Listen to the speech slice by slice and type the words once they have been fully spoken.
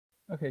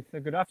Okay, so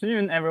good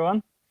afternoon,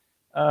 everyone.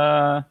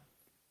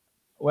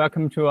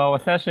 Welcome to our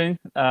session.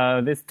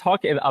 This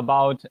talk is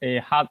about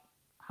a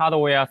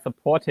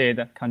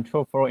hardware-supported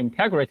control flow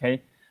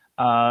integrity.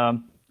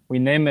 We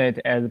name it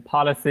as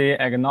policy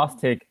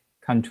agnostic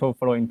control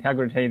flow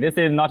integrity. This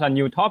is not a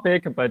new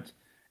topic, but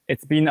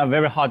it's been a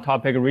very hot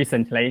topic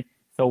recently.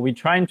 So we're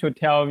trying to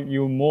tell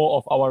you more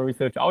of our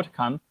research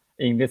outcome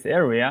in this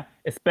area,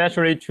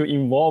 especially to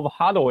involve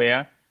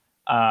hardware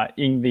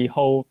in the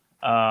whole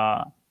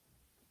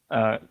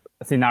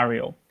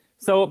scenario.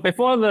 So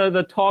before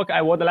the talk,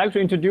 I would like to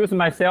introduce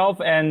myself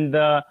and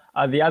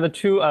the other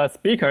two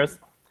speakers.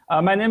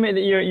 My name is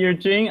Yi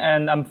Jing,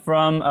 and I'm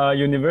from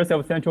University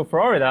of Central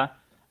Florida.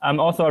 I'm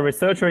also a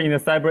researcher in the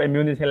Cyber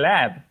Immunity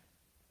Lab.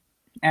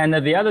 And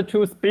the other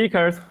two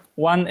speakers,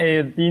 one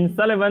is Dean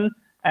Sullivan,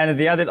 and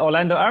the other is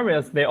Orlando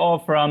Arias. They're all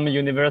from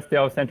University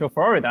of Central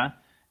Florida.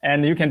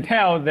 And you can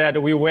tell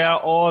that we wear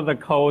all the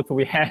coats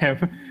we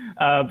have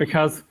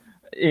because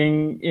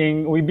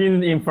we've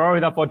been in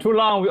Florida for too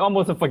long, we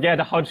almost forget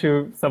how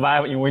to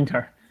survive in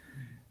winter.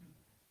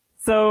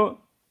 So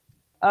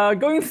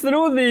going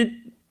through the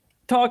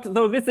talk,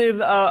 so this is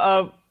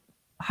a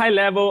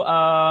high-level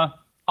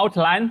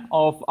outline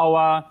of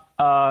our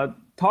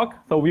talk.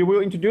 So we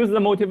will introduce the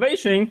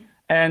motivation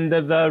and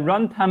the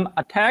runtime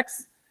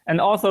attacks,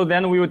 and also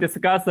then we will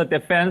discuss the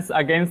defense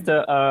against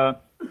code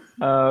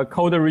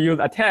reuse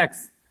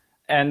attacks,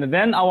 and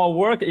then our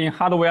work in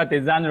hardware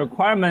design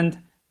requirement,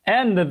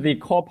 and the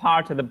core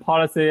part, the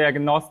policy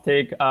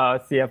agnostic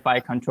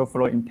CFI control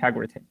flow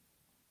integrity.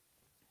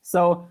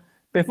 So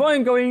before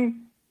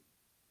going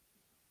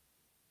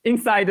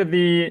inside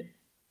the,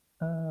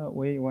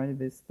 wait, why did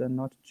this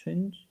not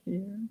change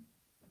here?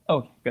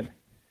 Okay, good.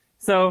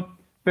 So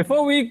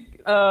before we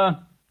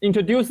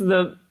introduce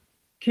the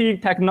key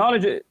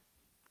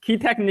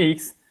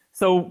techniques,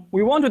 so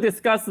we want to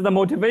discuss the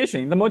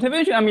motivation. The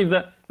motivation, I mean,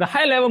 the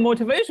high-level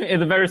motivation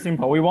is very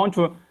simple. We want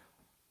to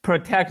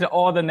protect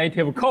all the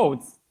native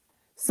codes.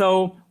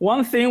 So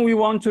one thing we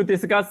want to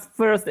discuss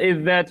first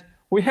is that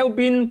we have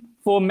been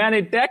for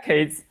many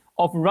decades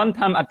of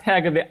runtime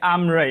attack the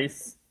arms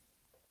race.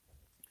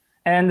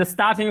 And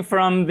starting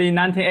from the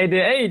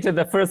 1988,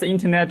 the first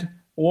internet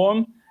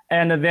worm,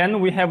 and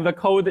then we have the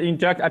code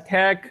inject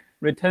attack,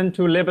 return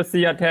to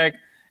libc attack,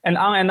 and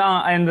on and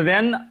on. And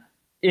then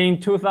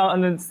in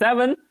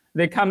 2007,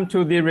 they come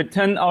to the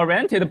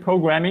return-oriented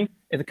programming.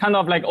 It's kind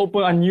of like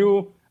open a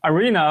new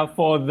arena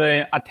for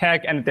the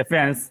attack and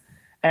defense.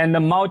 And the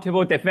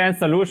multiple defense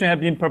solutions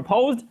have been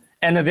proposed,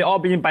 and they all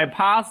been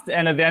bypassed,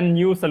 and then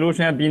new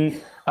solutions have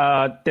been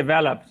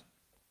developed.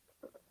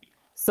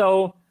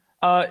 So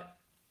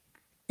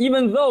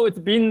even though it's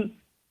been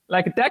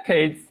like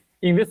decades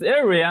in this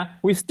area,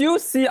 we still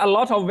see a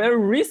lot of very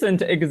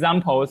recent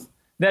examples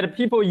that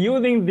people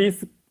using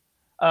this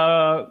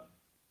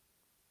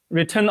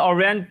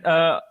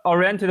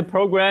return-oriented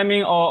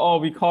programming, or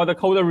we call the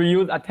code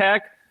reuse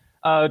attack,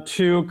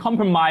 to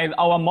compromise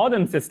our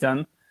modern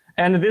system.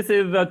 And this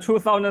is the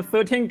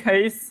 2013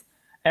 case,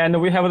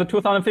 and we have the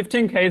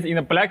 2015 case in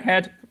the Black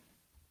Hat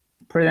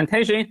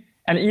presentation.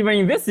 And even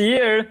in this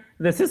year,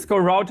 the Cisco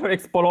router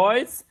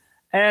exploits,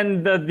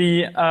 and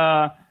the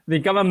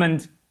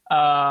government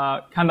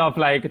kind of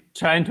like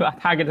trying to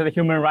target the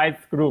human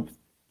rights groups.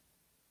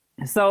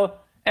 So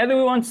as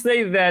we want to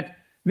say that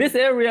this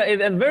area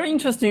is a very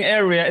interesting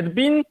area. It's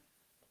been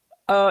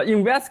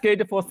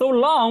investigated for so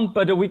long,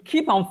 but we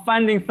keep on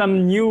finding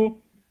some new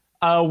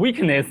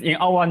weakness in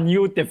our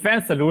new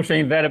defense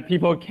solution that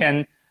people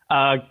can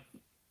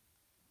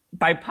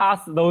bypass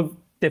those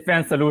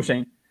defense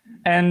solutions.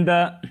 And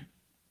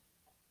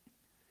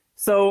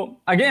so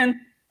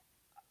again,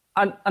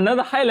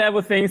 another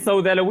high-level thing,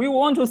 so that we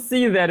want to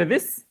see that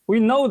we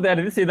know that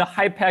this is a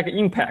high-tech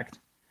impact.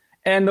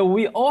 And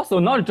we also,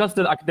 not just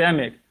the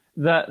academic,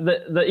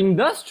 the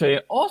industry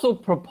also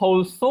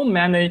proposed so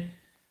many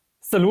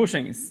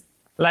solutions.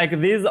 Like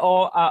these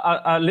are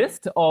a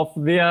list of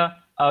their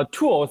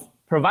tools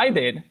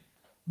provided.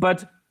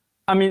 But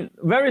I mean,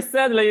 very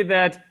sadly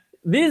that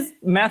these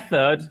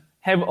methods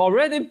have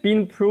already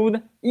been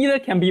proved either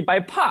can be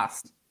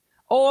bypassed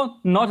or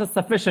not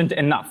sufficient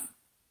enough.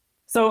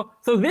 So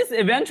this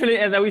eventually,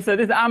 as we said,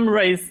 this arms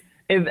race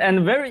is a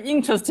very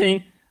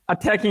interesting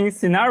attacking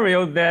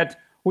scenario that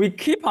we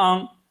keep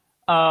on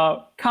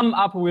come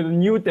up with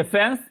new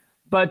defense,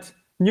 but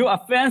new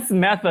offense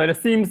method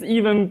seems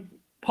even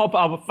pop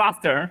up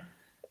faster.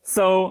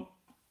 So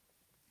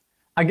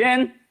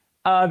again,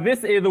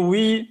 this is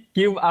we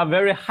give a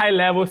very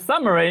high-level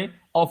summary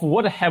of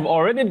what have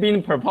already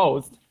been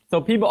proposed.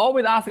 So people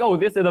always ask, oh,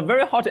 this is a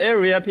very hot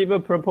area. People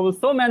propose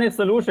so many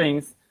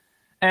solutions.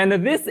 And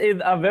this is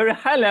a very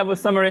high-level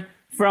summary.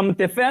 From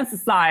defense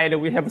side,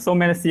 we have so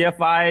many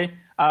CFI,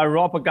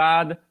 rope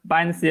guard,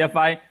 bind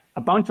CFI,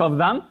 a bunch of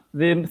them.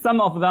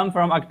 Some of them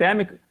from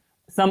academic,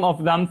 some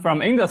of them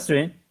from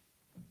industry.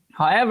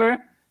 However,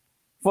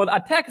 for the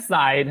attack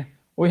side,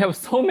 we have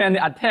so many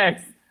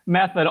attacks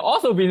methods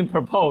also being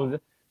proposed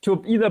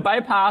to either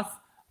bypass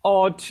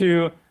or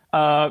to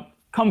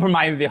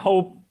compromise the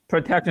whole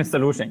protection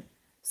solution.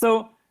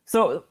 So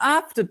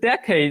after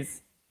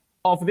decades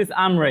of this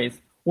arms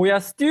race, we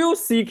are still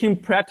seeking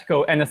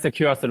practical and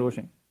secure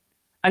solution.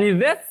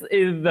 And that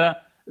is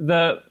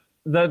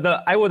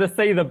I would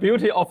say the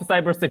beauty of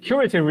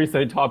cybersecurity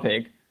research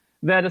topic,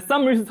 that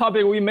some research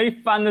topic we may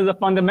find the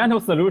fundamental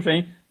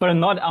solution, but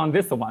not on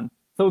this one.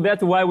 So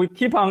that's why we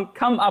keep on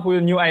come up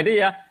with new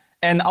idea,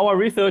 and our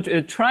research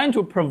is trying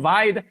to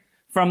provide,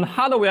 from the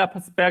hardware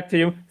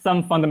perspective,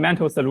 some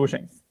fundamental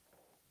solutions.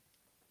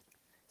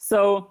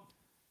 So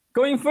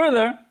going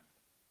further,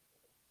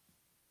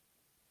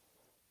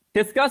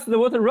 discuss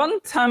what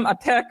runtime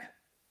attack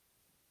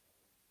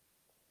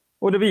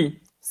would be.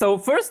 So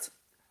first,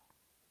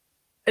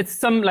 it's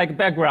some like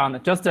background,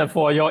 just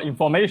for your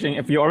information.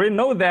 If you already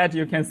know that,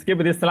 you can skip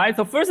this slide.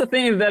 So first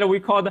thing is that we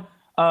call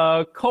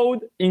code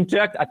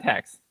inject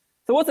attacks.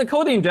 So what's a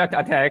code inject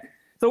attack?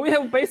 So we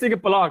have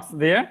basic blocks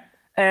there,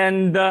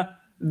 and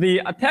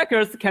the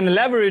attackers can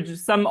leverage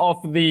some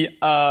of the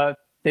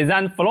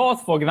design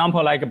flaws. For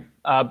example, like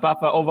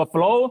buffer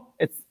overflow.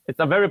 It's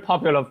a very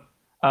popular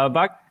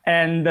bug,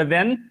 and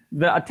then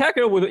the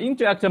attacker would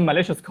inject a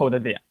malicious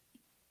code there.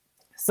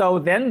 So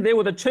then they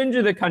would change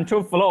the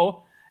control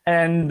flow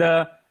and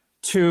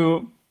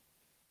to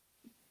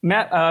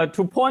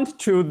point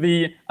to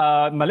the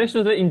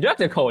malicious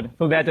injected code,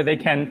 so that they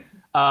can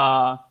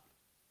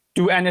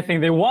do anything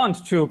they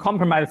want to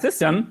compromise the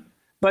system.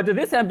 But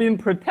this has been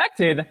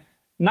protected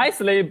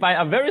nicely by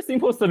a very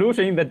simple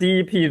solution, the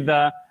DEP,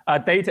 the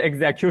data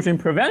execution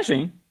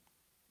prevention.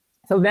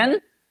 So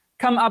then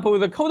come up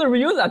with a code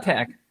reuse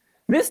attack.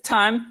 This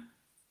time,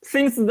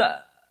 since the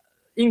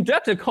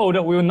injected code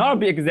will not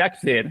be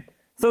executed,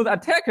 so the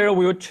attacker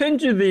will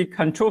change the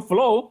control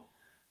flow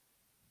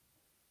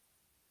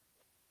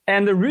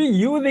and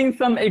reusing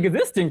some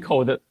existing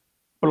code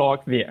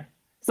block there.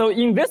 So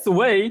in this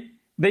way,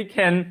 they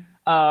can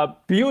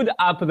build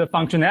up the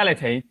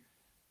functionality.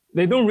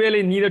 They don't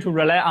really need to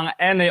rely on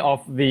any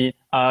of the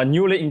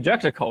newly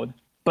injected code,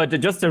 but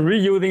just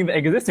reusing the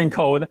existing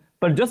code,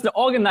 but just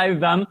organize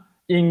them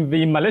in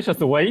the malicious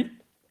way.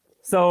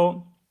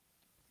 So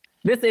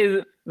this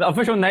is the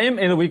official name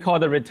is we call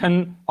the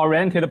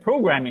return-oriented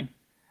programming,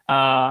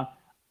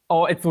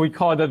 or it's we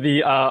call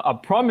the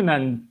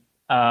prominent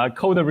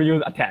code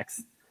reuse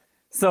attacks.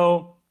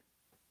 So,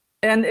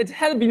 and it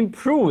has been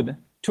proved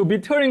to be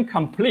Turing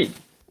complete.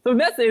 So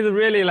that is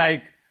really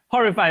like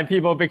horrifying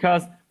people,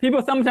 because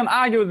people sometimes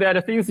argue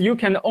that since you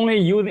can only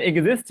use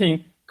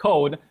existing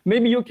code,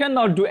 maybe you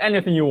cannot do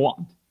anything you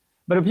want.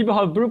 But people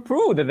have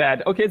proved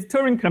that, okay, it's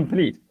Turing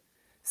complete.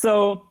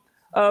 So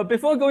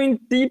before going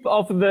deep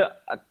of the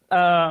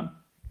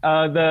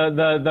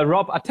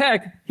ROP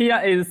attack,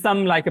 here is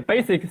some like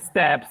basic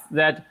steps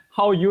that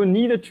how you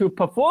need to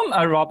perform a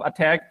ROP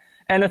attack.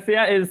 And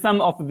there is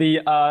some of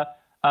the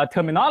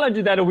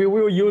terminology that we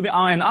will use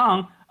on and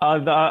on.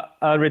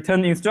 The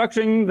return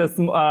instruction,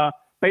 the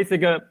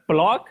basic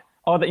block,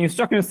 or the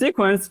instruction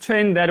sequence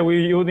chain that we're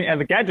using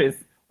as gadgets,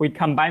 we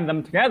combine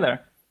them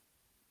together.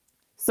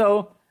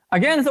 So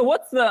again, so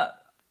what's the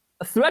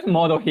threat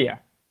model here?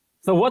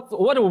 So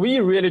what are we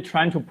really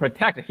trying to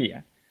protect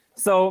here?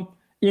 So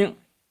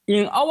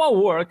in our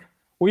work,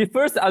 we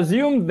first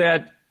assume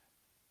that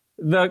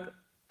the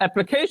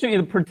application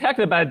is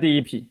protected by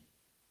DEP.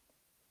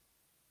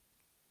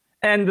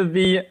 And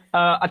the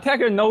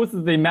attacker knows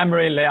the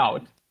memory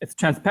layout. It's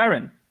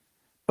transparent.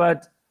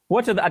 But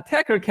what the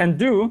attacker can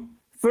do,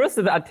 first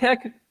the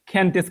attacker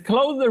can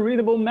disclose the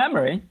readable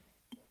memory.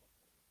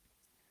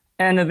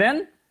 And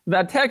then the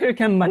attacker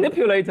can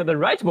manipulate the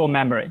writable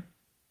memory.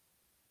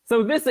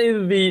 So this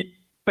is the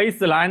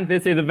baseline.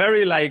 This is a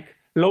very like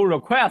low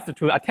request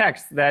to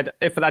attacks, that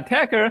if the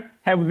attacker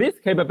have this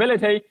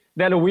capability,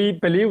 that we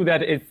believe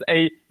that it's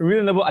a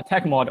reasonable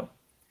attack model.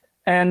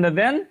 And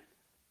then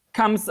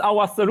comes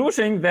our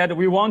solution that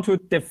we want to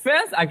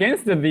defend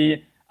against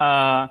the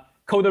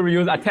code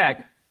reuse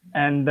attack.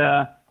 And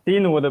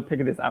Dean will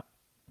pick this up.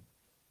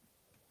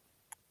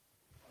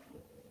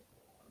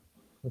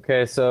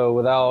 Okay, so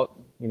without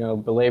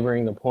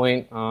belaboring the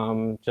point,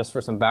 just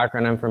for some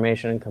background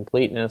information and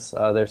completeness,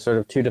 there's sort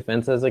of two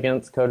defenses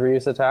against code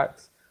reuse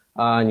attacks.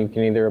 And you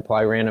can either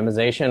apply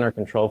randomization or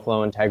control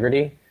flow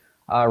integrity.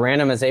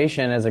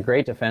 Randomization is a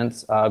great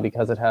defense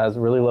because it has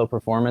really low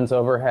performance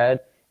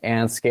overhead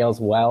and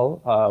scales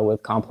well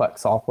with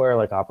complex software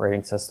like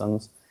operating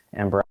systems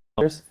and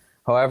browsers.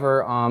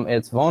 However,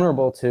 it's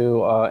vulnerable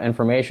to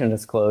information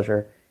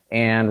disclosure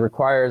and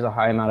requires a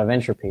high amount of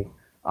entropy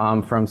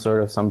from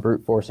sort of some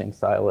brute forcing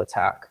style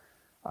attack.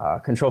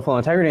 Control flow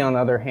integrity, on the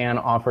other hand,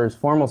 offers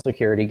formal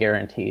security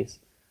guarantees.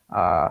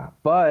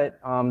 But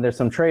there's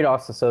some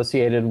trade-offs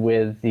associated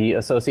with the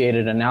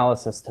associated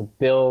analysis to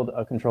build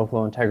a control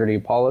flow integrity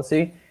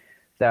policy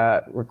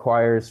that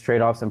requires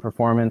trade-offs in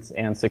performance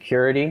and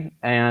security.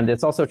 And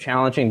it's also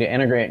challenging to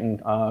integrate in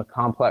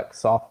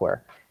complex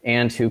software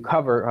and to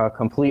cover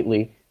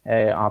completely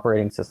an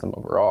operating system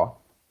overall.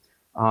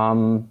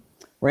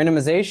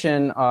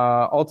 Randomization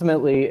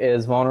ultimately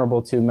is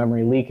vulnerable to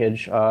memory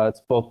leakage.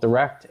 It's both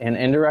direct and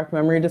indirect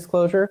memory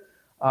disclosure.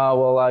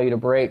 will allow you to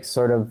break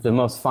sort of the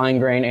most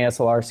fine-grained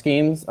ASLR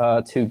schemes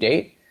to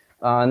date.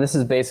 And this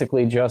is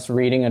basically just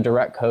reading a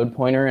direct code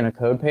pointer in a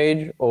code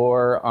page,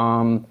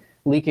 or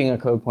leaking a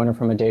code pointer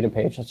from a data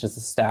page, such as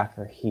a stack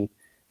or heap.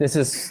 This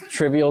is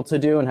trivial to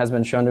do and has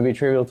been shown to be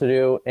trivial to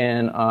do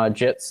in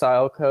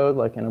JIT-style code,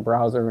 like in a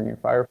browser or in your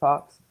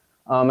Firefox.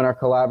 And our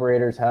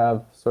collaborators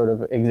have sort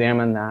of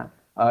examined that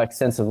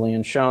extensively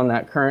and shown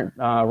that current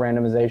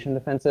randomization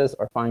defenses,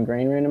 or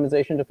fine-grained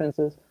randomization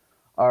defenses,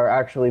 are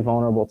actually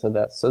vulnerable to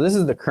this. So this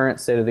is the current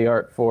state of the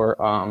art for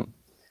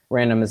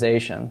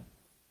randomization.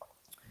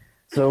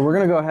 So we're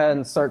going to go ahead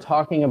and start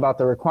talking about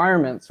the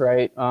requirements,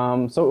 right?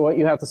 So what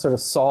you have to sort of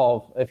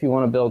solve if you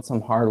want to build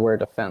some hardware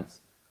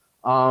defense.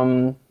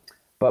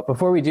 But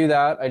before we do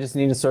that, I just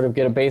need to sort of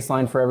get a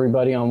baseline for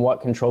everybody on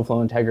what control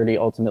flow integrity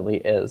ultimately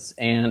is.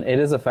 And it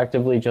is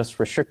effectively just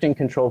restricting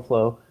control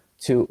flow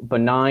to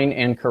benign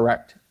and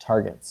correct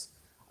targets.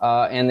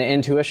 And the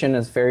intuition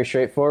is very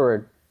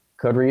straightforward.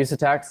 Code reuse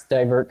attacks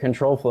divert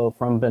control flow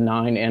from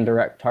benign and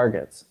direct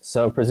targets.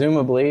 So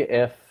presumably,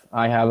 if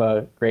I have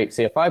a great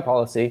CFI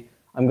policy,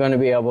 I'm going to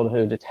be able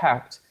to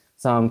detect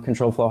some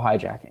control flow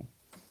hijacking.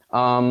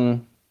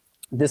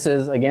 This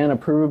is, again, a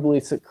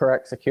provably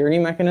correct security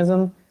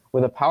mechanism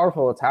with a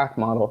powerful attack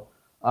model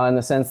in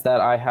the sense that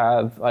I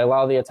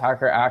allow the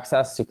attacker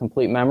access to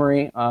complete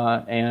memory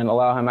and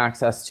allow him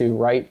access to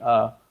write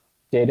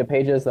data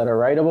pages that are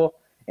writable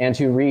and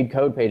to read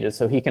code pages,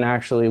 so he can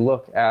actually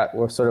look at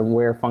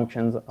where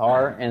functions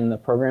are in the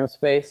program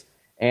space.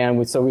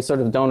 And so we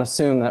sort of don't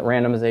assume that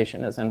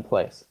randomization is in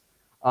place.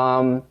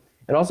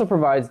 It also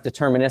provides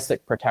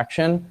deterministic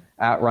protection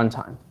at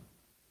runtime.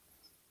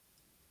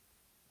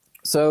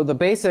 So the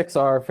basics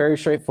are very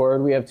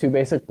straightforward. We have two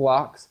basic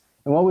blocks.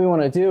 And what we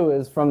want to do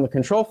is, from the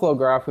control flow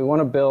graph, we want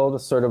to build a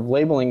sort of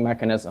labeling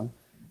mechanism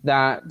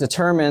that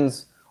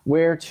determines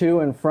where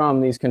to and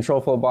from these control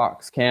flow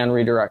blocks can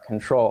redirect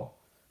control.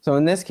 So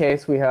in this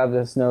case, we have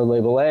this node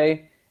label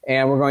A,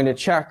 and we're going to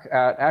check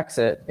at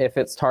exit if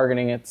it's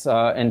targeting its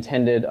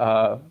intended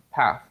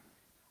path.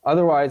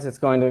 Otherwise, it's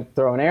going to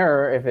throw an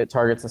error if it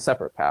targets a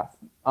separate path.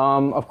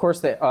 Of course,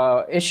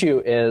 the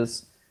issue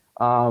is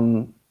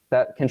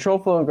that control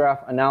flow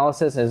graph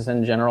analysis is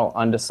in general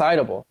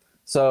undecidable.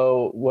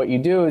 So what you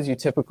do is you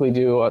typically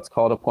do what's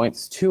called a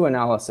points to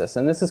analysis,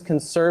 and this is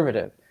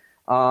conservative.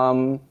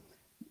 The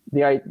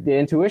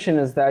intuition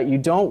is that you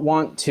don't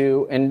want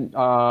to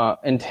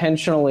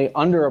intentionally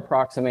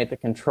under-approximate the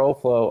control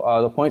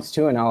flow, the points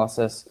to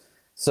analysis,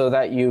 so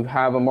that you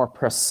have a more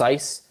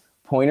precise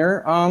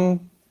pointer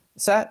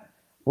set.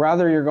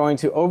 Rather, you're going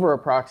to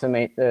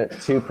over-approximate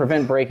it to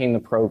prevent breaking the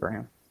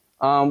program.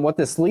 What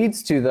this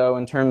leads to, though,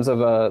 in terms of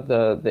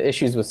the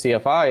issues with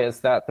CFI,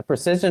 is that the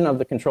precision of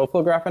the control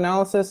flow graph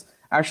analysis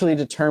actually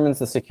determines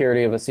the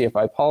security of a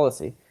CFI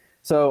policy.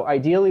 So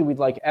ideally, we'd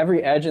like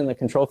every edge in the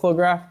control flow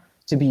graph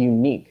to be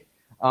unique,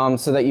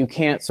 so that you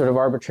can't sort of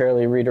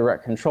arbitrarily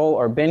redirect control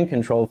or bend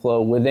control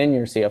flow within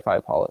your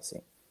CFI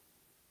policy.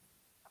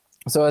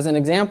 So as an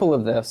example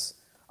of this,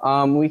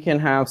 we can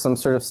have some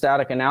sort of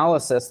static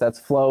analysis that's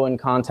flow and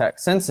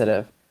context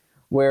sensitive,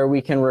 where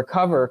we can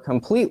recover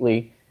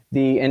completely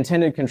the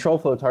intended control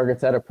flow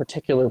targets at a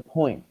particular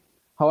point.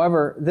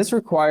 However, this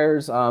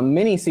requires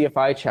many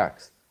CFI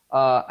checks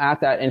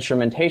at that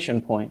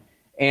instrumentation point,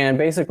 and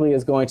basically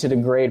is going to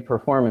degrade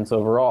performance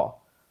overall.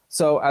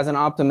 So as an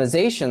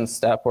optimization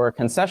step or a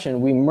concession,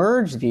 we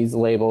merge these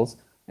labels,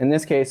 in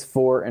this case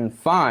 4 and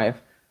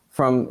 5,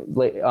 from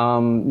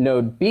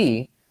node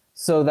B,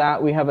 so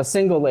that we have a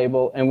single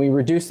label and we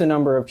reduce the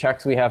number of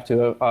checks we have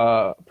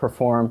to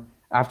perform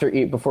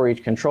before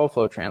each control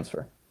flow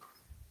transfer.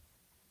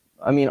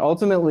 I mean,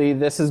 ultimately,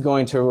 this is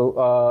going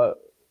to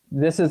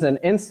this is an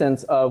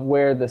instance of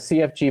where the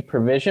CFG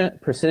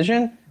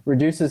precision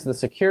reduces the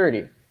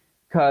security,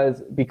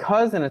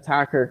 because an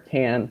attacker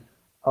can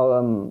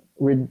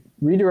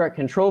redirect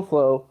control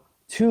flow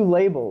to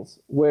labels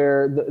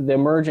where the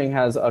merging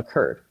has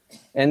occurred.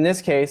 In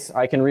this case,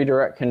 I can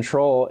redirect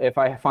control if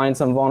I find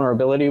some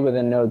vulnerability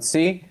within node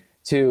C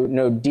to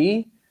node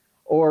D,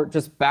 or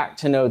just back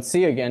to node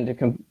C again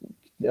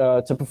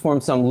to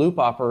perform some loop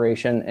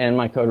operation in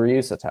my code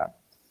reuse attack.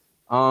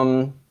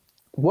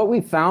 What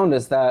we found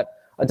is that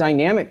a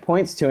dynamic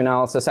points to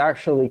analysis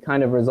actually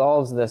kind of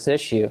resolves this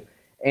issue.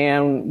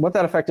 And what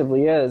that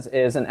effectively is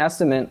an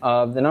estimate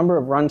of the number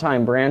of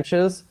runtime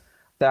branches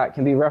that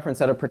can be referenced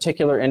at a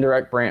particular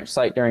indirect branch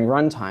site during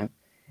runtime.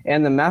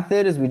 And the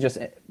method is we just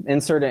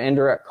insert an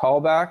indirect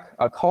callback,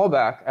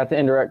 at the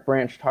indirect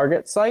branch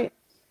target site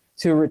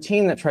to a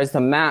routine that tries to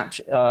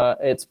match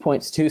its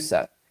points to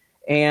set.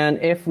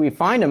 And if we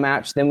find a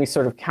match, then we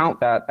sort of count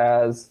that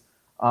as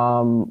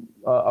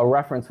a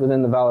reference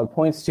within the valid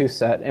points to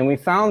set. And we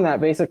found that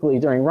basically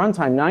during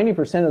runtime,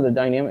 90% of the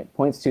dynamic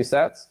points to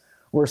sets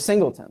were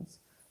singletons.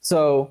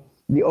 So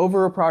the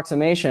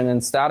over-approximation in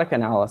static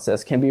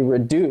analysis can be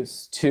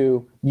reduced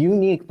to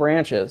unique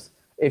branches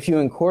if you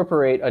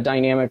incorporate a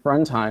dynamic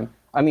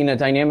a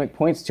dynamic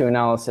points to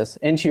analysis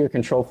into your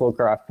control flow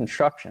graph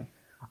construction.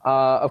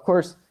 Of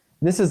course,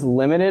 this is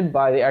limited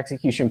by the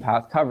execution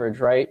path coverage,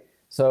 right?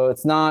 So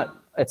it's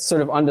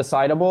sort of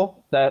undecidable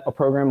that a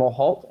program will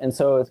halt. And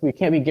so we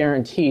can't be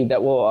guaranteed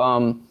that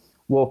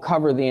we'll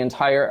cover the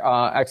entire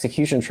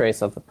execution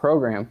trace of the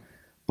program.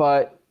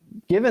 But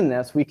given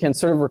this, we can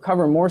sort of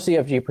recover more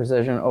CFG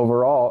precision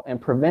overall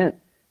and prevent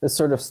this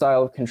sort of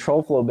style of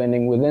control flow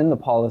bending within the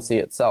policy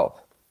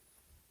itself.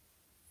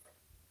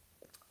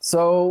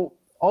 So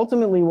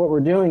ultimately what we're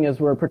doing is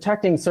we're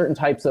protecting certain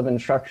types of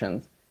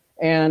instructions.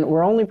 And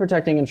we're only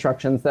protecting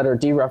instructions that are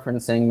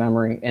dereferencing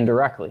memory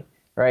indirectly,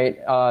 right?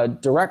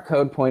 Direct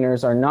code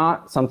pointers are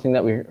not something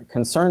that we're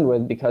concerned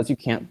with because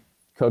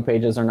code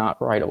pages are not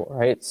writable,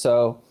 right?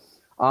 So,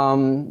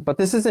 but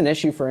this is an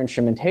issue for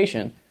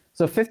instrumentation.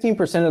 So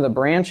 15% of the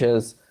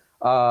branches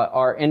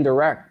are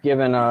indirect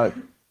given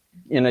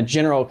in a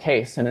general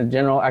case, in a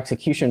general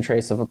execution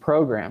trace of a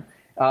program.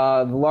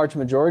 The large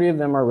majority of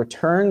them are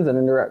returns and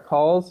indirect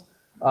calls,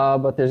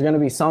 but there's going to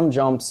be some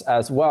jumps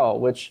as well,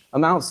 which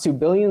amounts to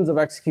billions of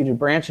executed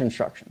branch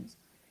instructions.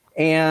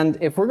 And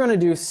if we're going to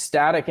do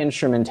static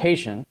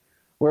instrumentation,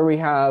 where we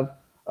have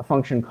a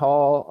function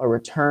call, a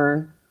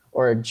return,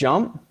 or a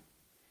jump,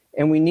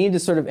 and we need to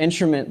sort of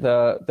instrument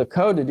the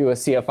code to do a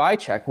CFI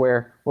check,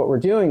 where what we're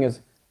doing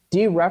is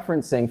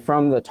dereferencing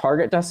from the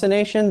target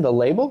destination, the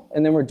label,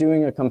 and then we're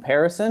doing a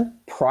comparison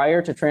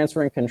prior to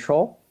transferring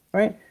control,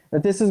 right?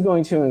 That this is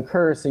going to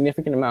incur a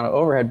significant amount of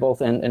overhead,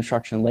 both in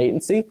instruction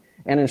latency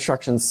and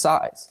instruction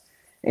size.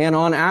 And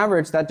on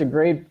average, that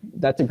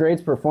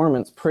degrades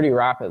performance pretty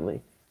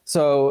rapidly.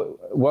 So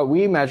what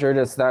we measured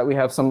is that we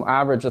have some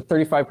average of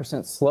 35%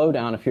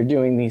 slowdown if you're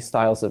doing these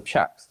styles of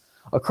checks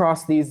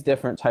across these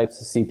different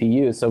types of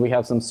CPUs. So we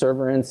have some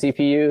server-in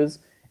CPUs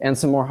and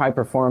some more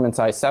high-performance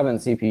i7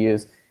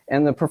 CPUs,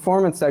 and the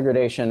performance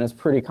degradation is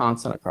pretty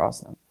constant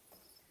across them.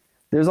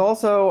 There's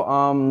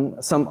also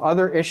some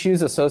other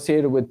issues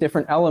associated with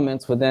different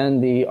elements within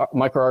the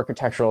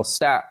microarchitectural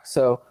stack.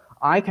 So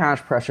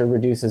I-cache pressure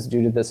reduces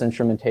due to this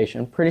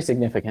instrumentation pretty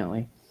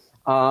significantly.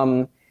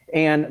 And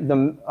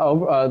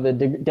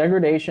the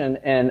degradation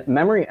in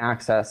memory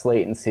access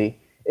latency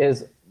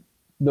is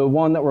the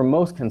one that we're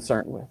most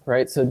concerned with,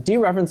 right? So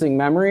dereferencing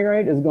memory,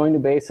 right, is going to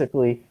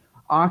basically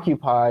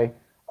occupy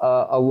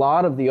a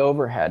lot of the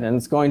overhead, and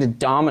it's going to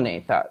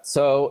dominate that.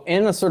 So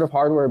in a sort of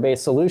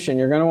hardware-based solution,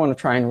 you're going to want to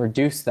try and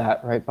reduce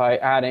that, right, by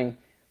adding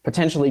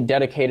potentially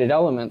dedicated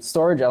elements,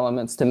 storage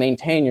elements, to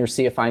maintain your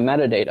CFI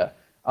metadata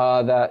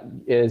that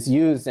is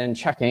used in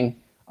checking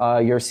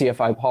your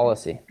CFI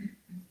policy.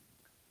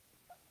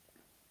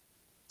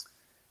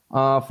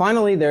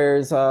 Finally,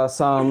 there's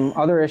some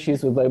other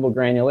issues with label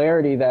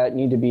granularity that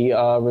need to be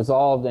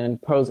resolved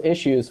and pose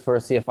issues for a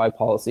CFI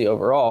policy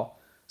overall.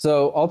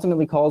 So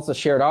ultimately, calls to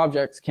shared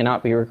objects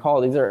cannot be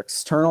recalled. These are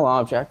external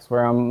objects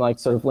where I'm like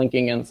sort of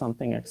linking in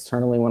something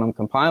externally when I'm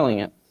compiling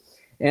it.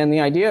 And the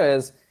idea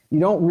is you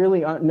don't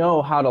really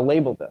know how to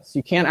label this.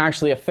 You can't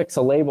actually affix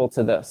a label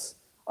to this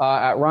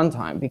at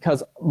runtime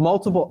because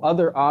multiple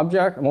other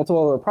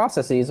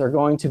processes are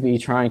going to be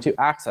trying to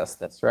access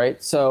this,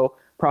 right? So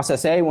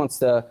process A wants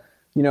to,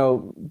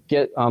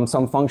 get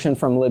some function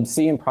from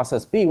libc, and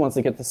process B wants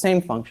to get the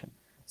same function.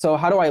 So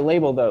how do I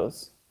label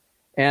those?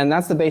 And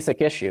that's the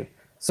basic issue.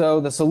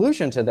 So the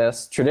solution to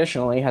this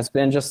traditionally has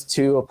been just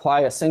to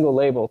apply a single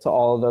label to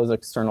all of those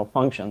external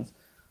functions.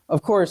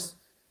 Of course,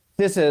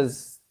 this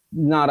is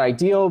not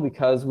ideal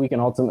because we can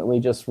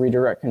ultimately just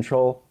redirect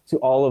control to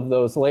all of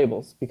those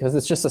labels because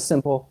it's just a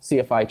simple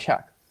CFI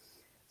check.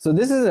 So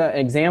this is an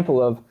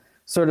example of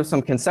sort of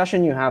some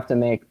concession you have to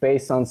make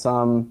based on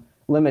some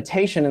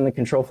limitation in the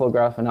control flow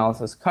graph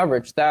analysis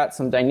coverage that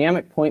some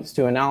dynamic points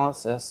to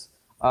analysis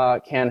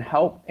can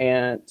help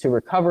and to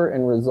recover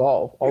and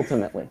resolve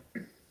ultimately.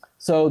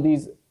 So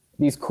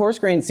these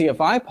coarse-grained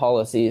CFI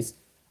policies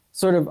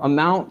sort of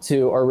amount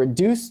to or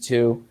reduce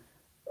to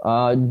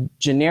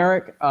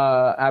generic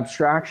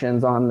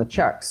abstractions on the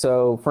check.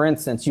 So for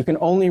instance, you can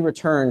only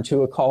return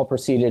to a call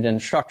preceded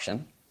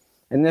instruction.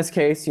 In this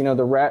case,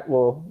 the ret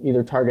will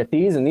either target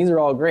these, and these are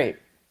all great,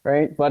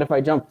 right? But if I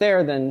jump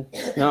there, then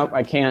nope,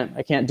 I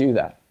can't do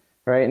that,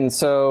 right? And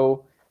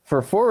so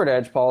for forward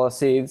edge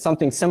policy,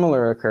 something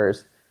similar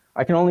occurs.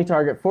 I can only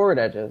target forward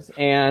edges,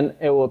 and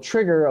it will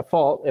trigger a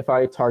fault if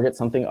I target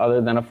something other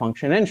than a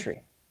function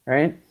entry,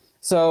 right?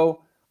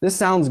 So this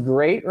sounds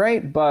great,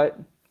 right? But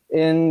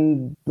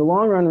in the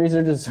long run,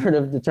 researchers sort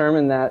of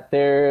determined that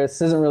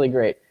this isn't really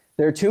great.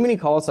 There are too many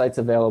call sites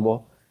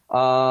available.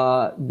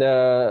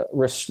 The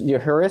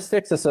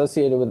heuristics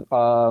associated with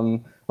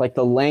like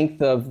the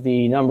length of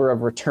the number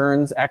of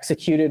returns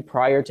executed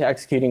prior to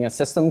executing a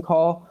system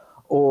call,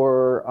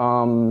 or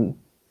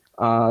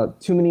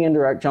too many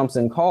indirect jumps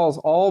and calls,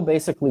 all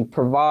basically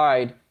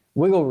provide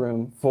wiggle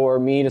room for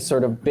me to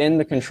sort of bend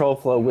the control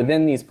flow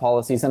within these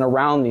policies and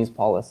around these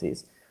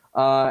policies.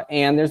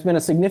 And there's been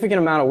a significant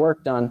amount of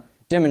work done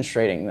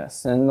demonstrating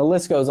this. And the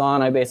list goes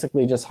on. I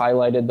basically just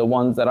highlighted the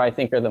ones that I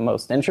think are the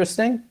most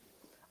interesting.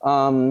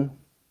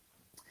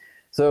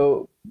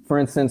 So for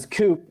instance,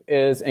 COOP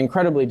is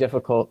incredibly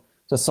difficult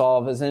to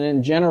solve, as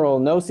in general,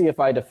 no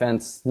CFI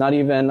defense, not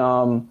even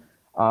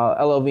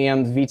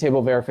LLVM's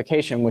vtable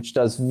verification, which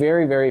does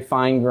very, very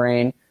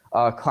fine-grained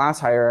class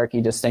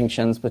hierarchy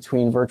distinctions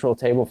between virtual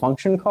table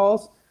function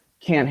calls,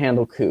 can't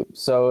handle COOP.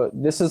 So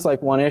this is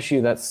like one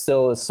issue that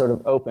still is sort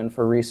of open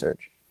for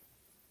research.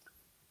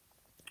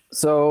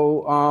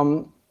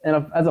 So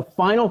as a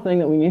final thing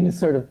that we need to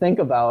sort of think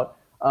about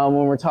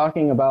when we're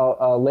talking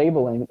about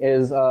labeling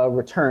is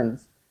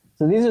returns.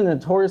 So these are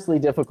notoriously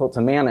difficult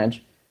to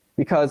manage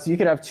because you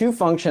could have two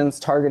functions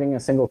targeting a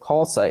single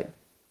call site.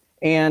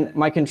 And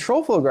my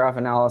control flow graph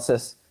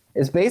analysis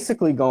is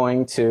basically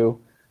going to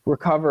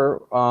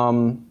recover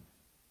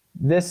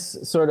this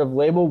sort of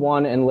label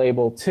 1 and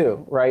label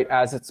 2, right,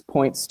 as its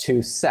points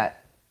to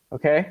set,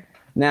 okay?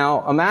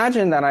 Now,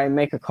 imagine that I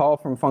make a call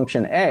from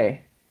function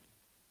A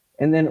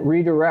and then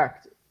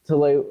redirect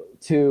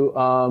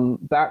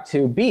back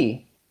to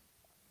B.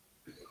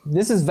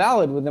 This is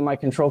valid within my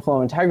control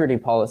flow integrity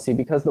policy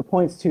because the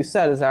points to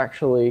set is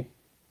actually,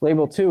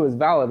 label 2 is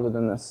valid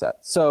within this set.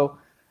 So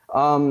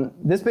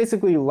this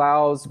basically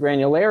allows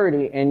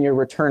granularity in your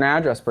return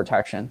address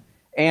protection.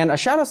 And a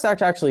shadow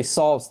stack actually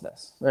solves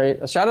this, right?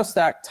 A shadow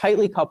stack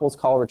tightly couples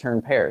call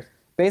return pairs.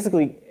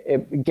 Basically,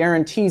 it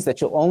guarantees that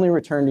you'll only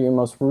return to your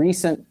most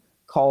recent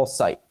call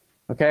site,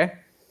 okay?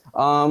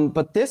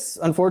 But this,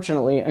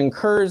 unfortunately,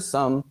 incurs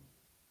some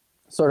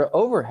sort of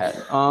overhead.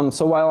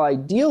 So while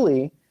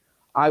ideally,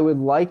 I would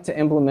like to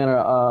implement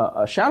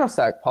a shadow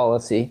stack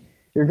policy,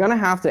 you're going to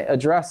have to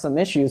address some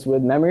issues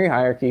with memory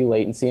hierarchy,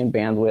 latency, and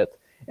bandwidth,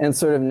 and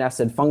sort of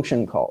nested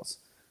function calls.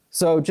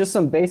 So just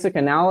some basic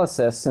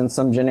analysis in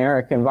some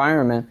generic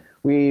environment.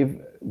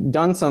 We've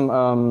done some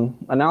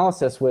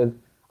analysis with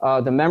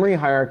the memory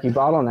hierarchy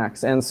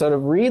bottlenecks, and sort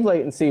of read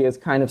latency is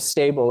kind of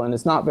stable and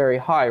it's not very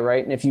high,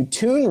 right? And if you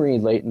tune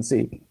read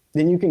latency,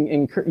 then you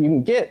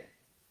can get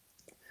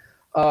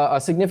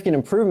a significant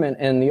improvement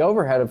in the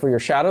overhead for your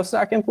shadow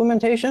stack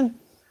implementation,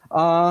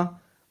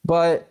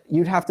 but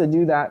you'd have to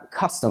do that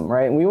custom,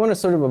 right? And we want to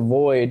sort of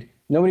avoid,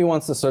 nobody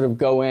wants to sort of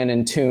go in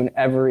and tune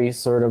every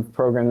sort of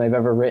program they've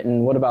ever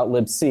written. What about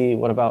libc?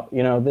 What about,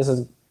 you know,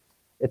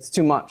 it's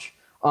too much.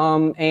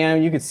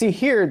 And you can see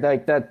here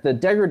that the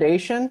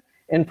degradation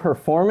in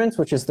performance,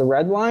 which is the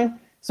red line,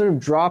 sort of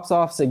drops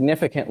off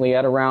significantly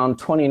at around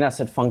 20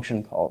 nested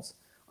function calls.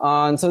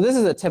 And so this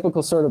is a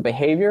typical sort of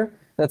behavior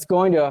that's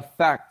going to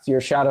affect your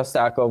shadow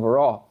stack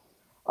overall.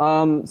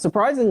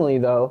 Surprisingly,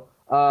 though,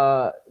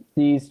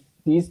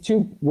 these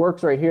two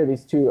works right here,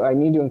 I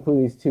need to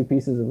include these two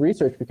pieces of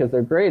research because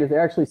they're great. They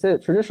actually say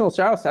that traditional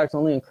shadow stacks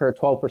only incur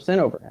 12%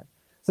 overhead.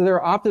 So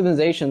there are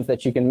optimizations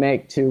that you can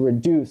make to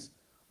reduce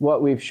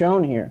what we've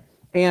shown here.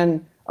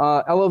 And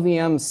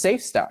LLVM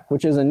safe stack,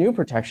 which is a new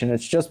protection,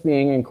 it's just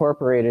being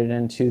incorporated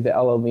into the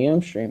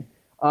LLVM stream,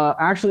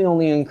 actually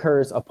only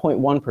incurs a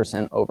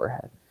 0.1%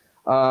 overhead.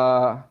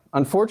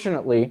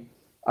 Unfortunately,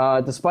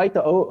 despite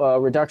the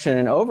reduction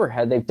in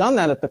overhead, they've done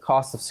that at the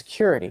cost of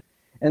security.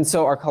 And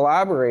so our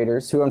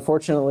collaborators, who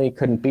unfortunately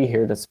couldn't be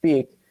here to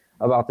speak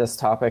about this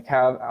topic,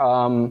 have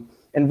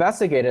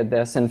investigated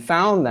this and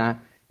found that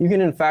you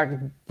can in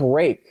fact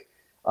break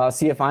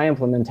CFI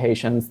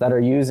implementations that are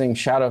using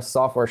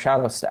software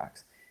shadow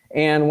stacks.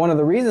 And one of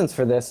the reasons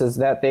for this is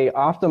that they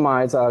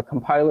optimize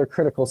compiler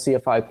critical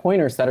CFI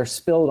pointers that are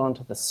spilled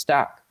onto the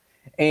stack.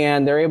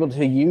 And they're able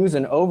to use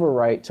an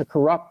overwrite to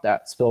corrupt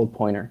that spilled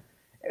pointer,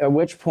 at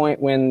which point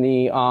when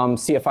the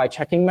CFI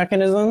checking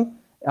mechanism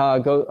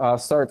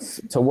starts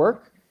to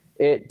work,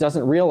 it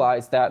doesn't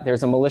realize that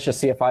there's a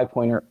malicious CFI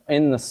pointer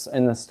in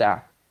the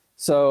stack.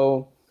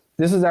 So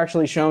this is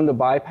actually shown to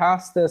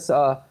bypass this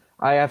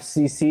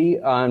IFCC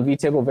and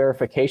vtable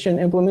verification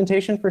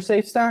implementation for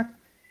safe stack.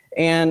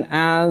 And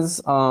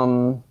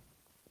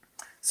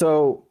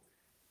so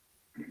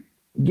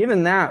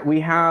given that, we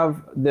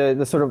have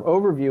the sort of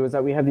overview is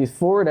that we have these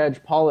forward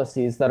edge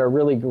policies that are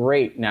really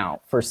great now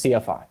for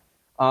CFI.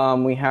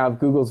 We have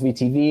Google's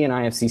VTV and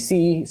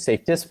IFCC,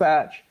 Safe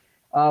Dispatch,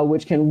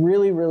 which can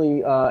really,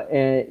 really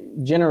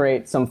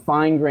generate some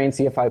fine-grained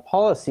CFI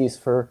policies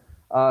for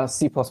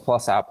C++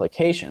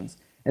 applications.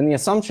 And the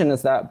assumption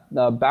is that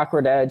the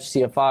backward edge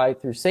CFI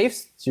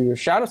through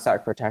shadow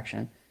stack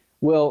protection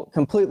will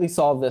completely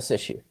solve this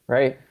issue,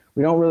 right?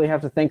 We don't really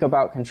have to think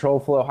about control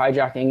flow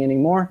hijacking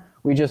anymore.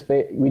 We just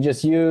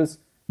use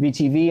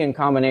VTV in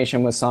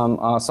combination with some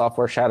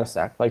software shadow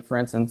stack, like for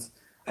instance,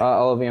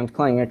 LLVM's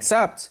Clang,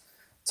 except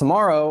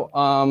tomorrow,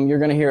 you're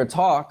going to hear a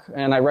talk,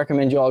 and I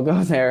recommend you all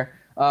go there,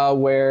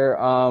 where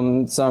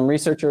some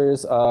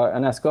researchers,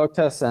 Anes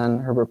Goktas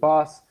and Herbert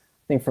Boss,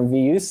 I think from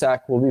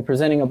VUSEC, will be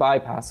presenting a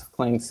bypass of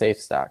Clang safe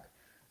stack.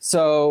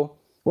 So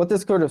what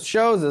this sort of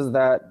shows is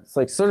that it's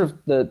like sort of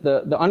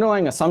the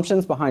underlying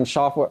assumptions behind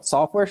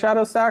software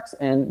shadow stacks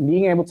and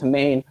being able to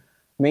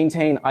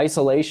maintain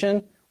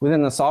isolation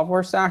within the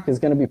software stack is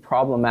going to be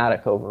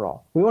problematic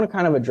overall. We want to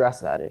kind of address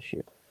that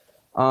issue.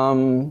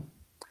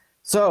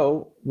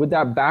 So with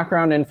that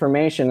background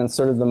information and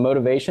sort of the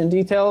motivation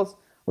details,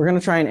 we're going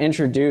to try and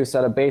introduce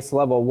at a base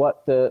level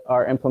what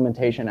our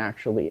implementation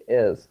actually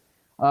is.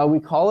 We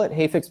call it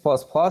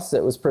HeyFix++.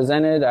 It was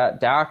presented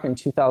at DAC in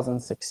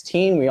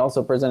 2016. We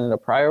also presented a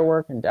prior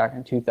work in DAC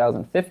in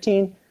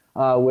 2015,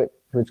 which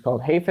is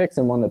called HeyFix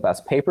and won the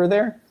best paper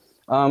there.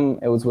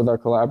 It was with our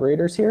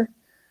collaborators here.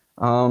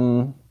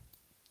 And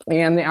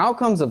the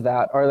outcomes of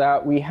that are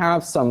that we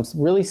have some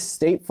really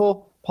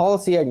stateful,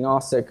 policy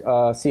agnostic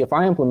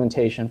CFI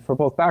implementation for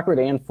both backward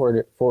and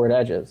forward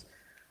edges.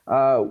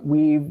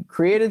 We've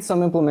created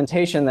some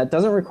implementation that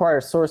doesn't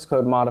require source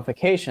code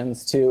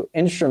modifications to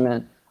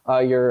instrument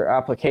your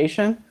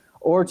application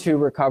or to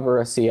recover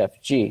a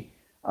CFG.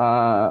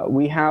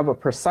 We have a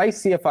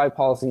precise CFI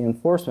policy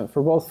enforcement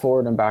for both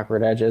forward and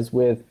backward edges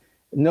with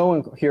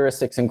no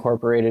heuristics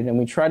incorporated, and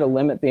we try to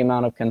limit the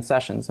amount of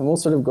concessions. And we'll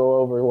sort of go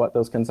over what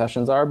those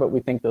concessions are, but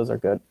we think those are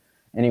good.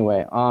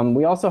 Anyway,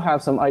 we also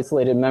have some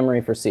isolated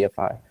memory for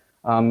CFI,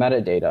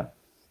 metadata.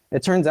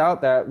 It turns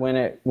out that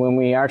when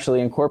we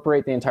actually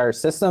incorporate the entire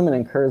system, it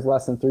incurs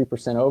less than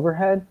 3%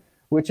 overhead,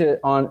 which is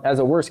as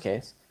a worst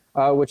case,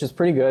 which is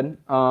pretty good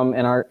in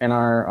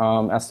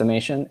our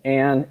estimation.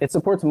 And it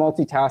supports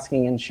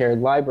multitasking and shared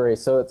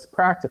libraries, so it's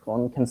practical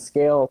and can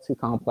scale to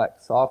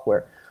complex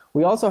software.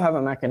 We also have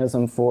a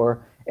mechanism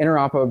for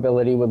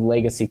interoperability with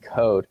legacy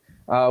code,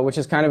 which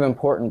is kind of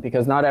important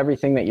because not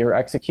everything that you're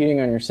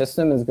executing on your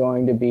system is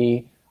going to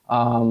be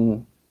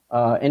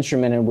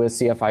instrumented with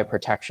CFI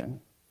protection.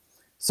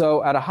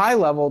 So at a high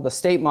level, the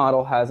state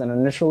model has an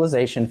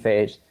initialization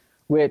phase,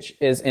 which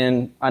is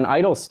in an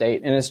idle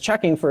state and is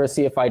checking for a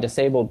CFI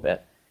disabled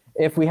bit.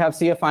 If we have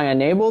CFI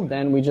enabled,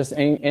 then we just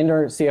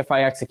enter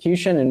CFI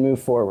execution and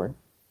move forward.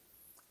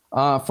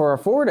 For our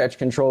forward edge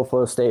control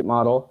flow state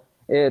model,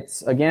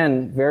 it's,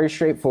 again, very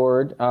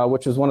straightforward,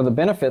 which is one of the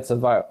benefits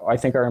of, I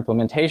think, our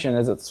implementation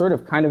is it's sort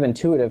of kind of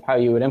intuitive how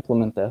you would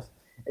implement this,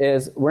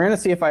 is we're in a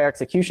CFI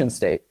execution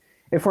state.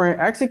 If we're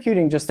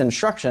executing just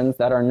instructions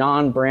that are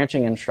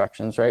non-branching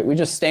instructions, right, we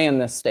just stay in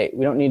this state.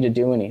 We don't need to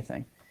do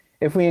anything.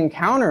 If we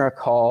encounter a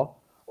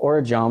call or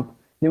a jump,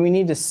 then we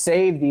need to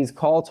save these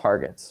call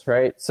targets,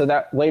 right, so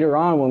that later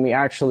on when we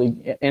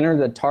actually enter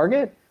the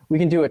target, we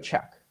can do a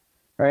check,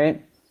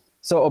 right?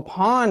 So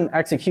upon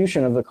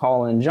execution of the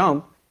call and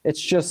jump, it's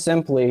just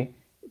simply,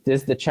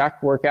 does the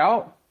check work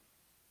out?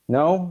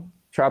 No,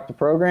 trap the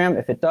program.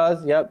 If it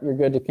does, yep, you're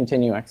good to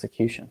continue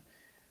execution.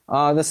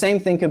 The same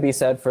thing could be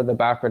said for the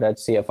backward edge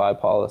CFI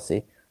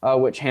policy,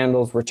 which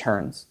handles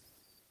returns.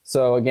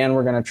 So again,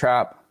 we're going to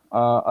trap.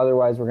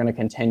 Otherwise, we're going to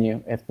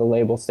continue if the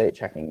label state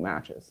checking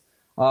matches.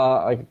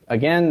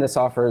 Again, this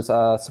offers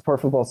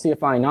support for both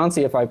CFI and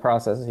non-CFI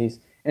processes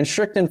and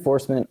strict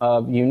enforcement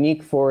of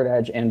unique forward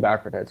edge and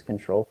backward edge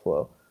control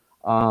flow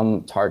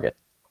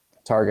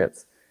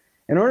targets.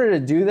 In order to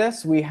do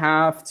this, we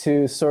have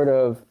to sort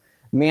of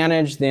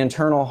manage the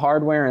internal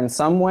hardware in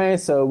some way.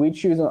 So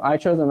I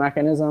chose a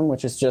mechanism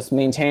which is just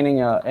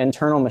maintaining an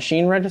internal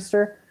machine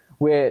register,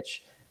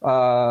 which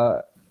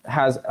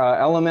has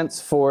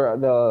elements for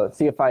the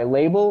CFI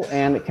label,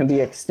 and it can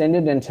be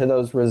extended into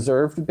those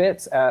reserved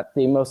bits at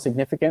the most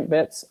significant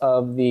bits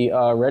of the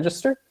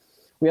register.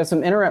 We have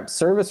some interrupt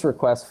service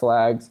request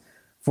flags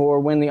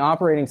for when the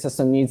operating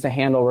system needs to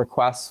handle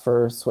requests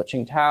for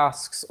switching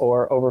tasks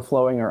or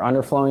overflowing or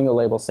underflowing the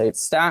label state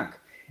stack.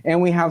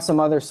 And we have some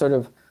other sort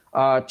of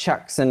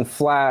checks and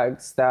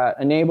flags that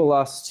enable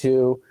us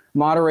to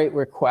moderate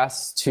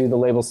requests to the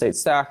label state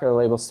stack or the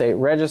label state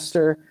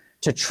register,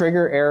 to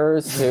trigger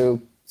errors to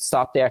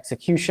stop the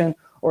execution,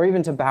 or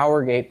even to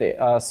Bowergate the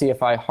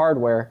CFI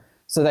hardware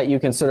so that you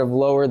can sort of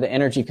lower the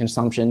energy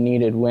consumption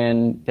needed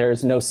when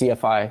there's no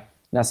CFI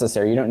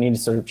necessary. You don't need to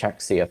sort of check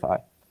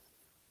CFI.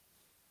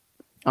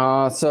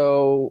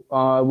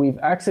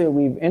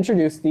 We've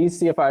introduced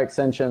these CFI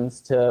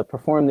extensions to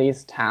perform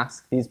these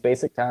tasks, these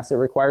basic tasks. It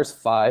requires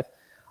 5.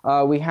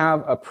 We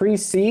have a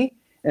pre-C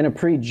and a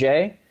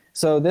pre-J.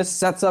 So this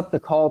sets up the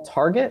call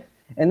target.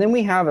 And then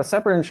we have a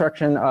separate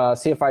instruction,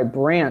 CFI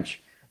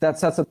branch, that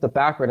sets up the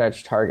backward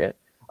edge target.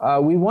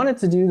 We wanted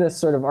to do this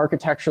sort of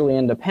architecturally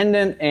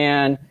independent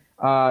and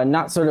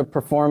not sort of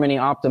perform any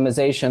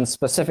optimization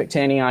specific to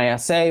any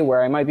ISA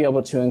where I might be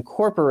able to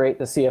incorporate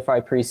the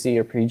CFI pre-C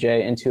or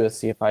pre-J into a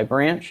CFI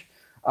branch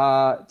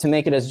to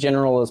make it as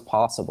general as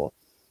possible.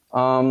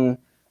 In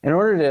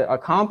order to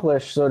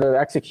accomplish, sort of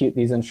execute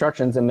these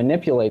instructions and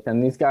manipulate them,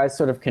 these guys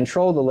sort of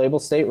control the label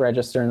state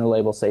register and the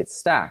label state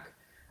stack.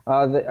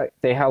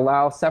 They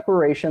allow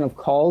separation of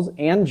calls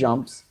and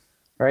jumps,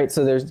 right?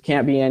 So there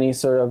can't be any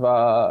sort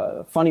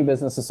of funny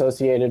business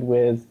associated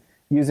with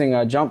using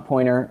a jump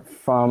pointer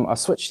from a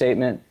switch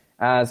statement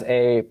as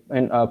a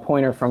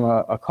pointer from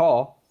a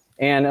call.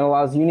 And it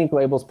allows unique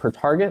labels per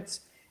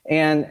targets.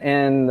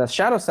 And the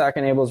shadow stack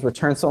enables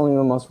return to only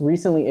the most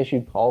recently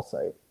issued call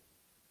site.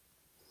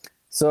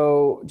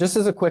 So just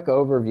as a quick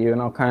overview,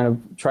 and I'll kind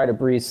of try to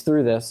breeze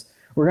through this,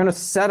 we're going to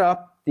set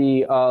up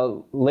the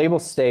label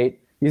state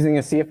using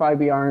a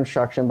CFI-BR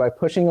instruction by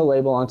pushing the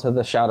label onto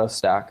the shadow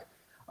stack.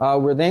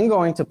 We're then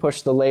going to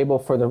push the label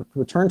for the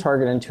return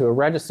target into a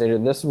register.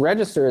 This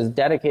register is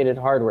dedicated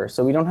hardware,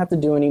 so we don't have to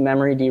do any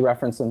memory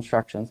dereference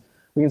instructions.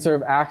 We can sort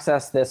of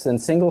access this in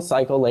single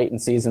cycle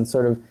latencies and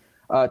sort of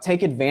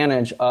take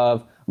advantage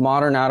of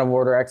modern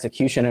out-of-order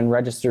execution and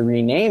register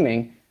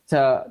renaming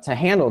to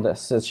handle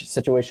this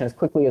situation as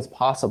quickly as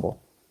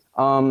possible.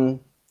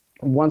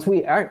 Once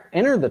we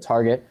enter the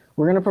target,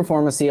 we're going to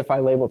perform a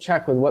CFI label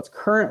check with what's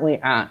currently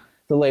at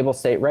the label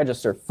state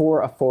register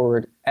for a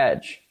forward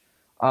edge.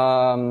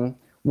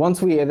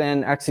 Once we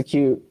then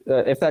execute,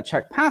 if that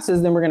check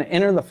passes, then we're going to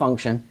enter the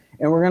function,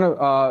 and we're going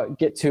to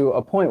get to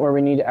a point where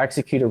we need to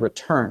execute a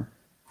return.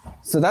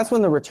 So that's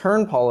when the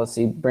return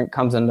policy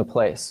comes into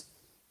place.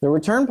 The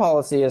return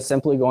policy is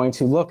simply going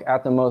to look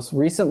at the most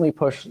recently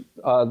pushed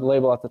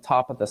label at the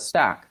top of the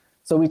stack.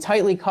 So we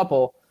tightly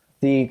couple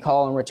the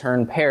call and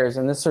return pairs,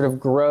 and this sort of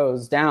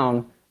grows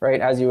down,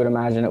 right, as you would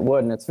imagine it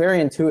would. And it's very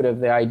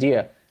intuitive, the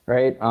idea,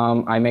 right?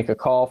 I make a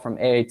call from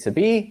A to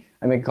B,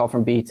 I make a call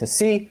from B to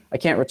C, I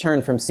can't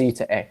return from C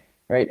to A,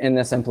 right, in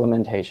this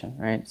implementation,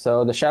 right?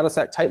 So the shadow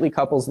stack tightly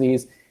couples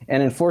these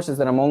and enforces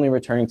that I'm only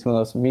returning to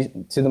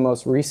the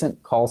most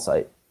recent call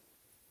site.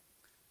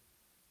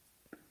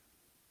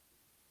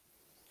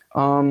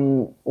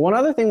 One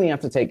other thing we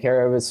have to take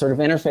care of is sort of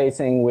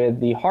interfacing with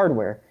the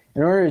hardware.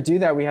 In order to do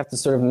that, we have to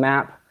sort of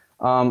map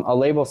a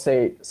label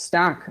state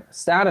stack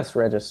status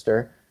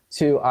register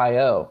to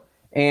I/O.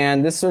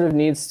 And this sort of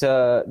needs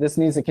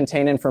to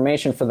contain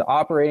information for the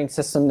operating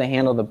system to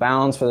handle the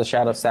bounds for the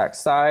shadow stack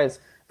size,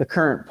 the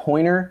current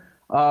pointer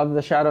of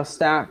the shadow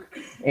stack,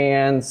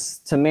 and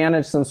to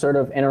manage some sort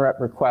of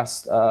interrupt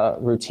request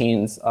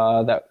routines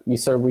that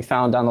we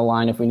found down the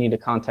line if we need a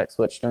context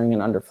switch during an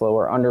underflow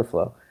or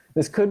underflow.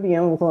 This could be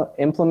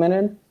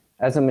implemented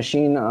as a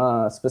machine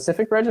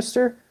specific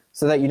register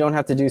so that you don't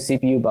have to do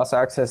CPU bus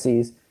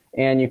accesses,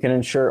 and you can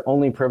ensure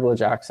only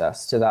privilege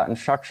access to that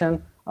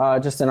instruction.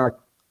 Just in our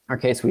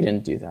case, we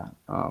didn't do that.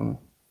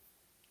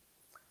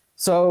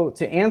 So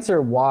to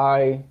answer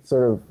why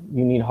sort of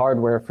you need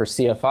hardware for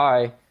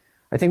CFI,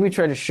 I think we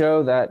try to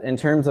show that in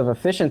terms of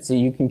efficiency,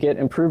 you can get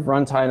improved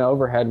runtime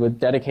overhead with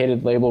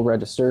dedicated label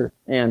register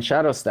and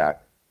shadow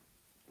stack.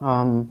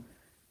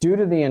 Due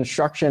to the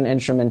instruction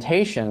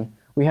instrumentation,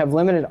 we have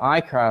limited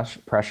eye crash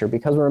pressure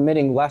because we're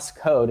emitting less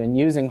code and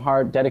using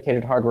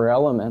dedicated hardware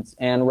elements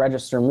and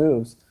register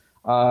moves.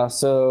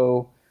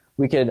 So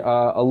we could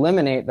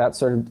eliminate that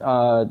sort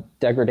of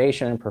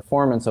degradation in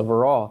performance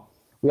overall.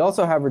 We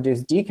also have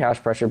reduced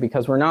decache pressure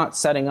because we're not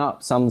setting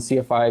up some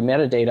CFI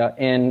metadata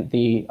in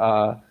the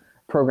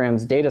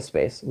program's data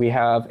space. We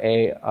have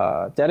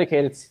a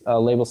dedicated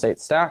label state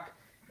stack,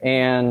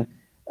 and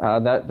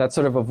that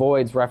sort of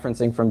avoids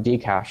referencing from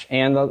decache.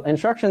 And the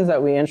instructions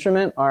that we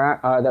instrument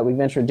that we've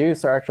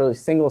introduced are actually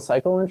single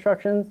cycle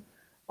instructions.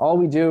 All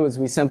we do is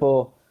we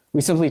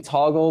simply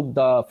toggle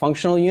the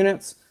functional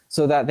units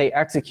so that they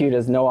execute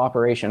as no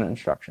operation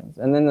instructions.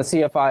 And then the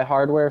CFI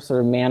hardware sort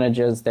of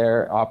manages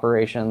their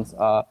operations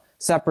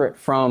separate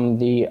from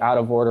the out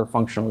of order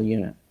functional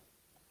unit.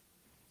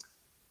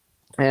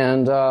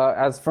 And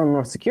as from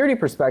a security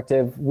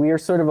perspective, we are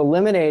sort of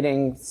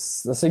eliminating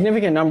a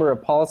significant number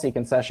of policy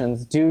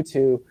concessions due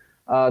to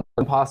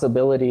the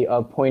possibility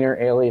of pointer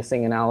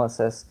aliasing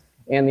analysis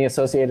and the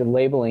associated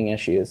labeling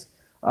issues.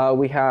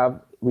 We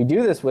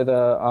do this with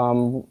a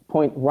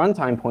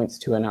runtime points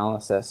to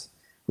analysis.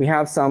 We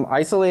have some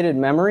isolated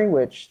memory,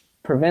 which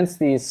prevents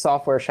these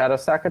software shadow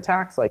stack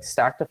attacks like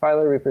stack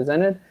defiler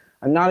represented.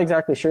 I'm not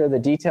exactly sure of the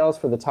details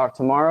for the talk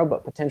tomorrow,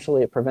 but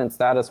potentially it prevents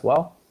that as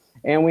well.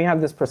 And we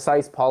have this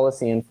precise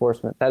policy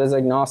enforcement that is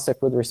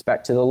agnostic with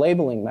respect to the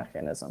labeling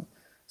mechanism.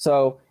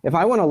 So if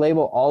I want to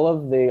label all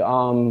of the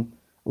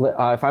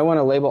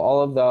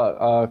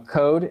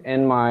code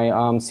in my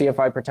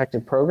CFI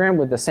protected program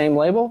with the same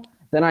label,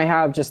 then I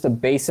have just a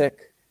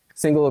basic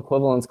single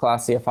equivalence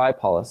class CFI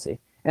policy.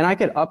 And I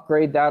could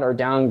upgrade that or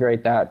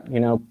downgrade that,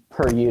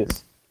 per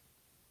use.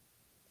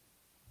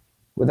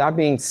 With that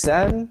being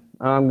said,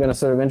 I'm going to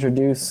sort of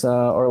introduce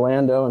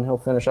Orlando, and he'll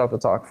finish out the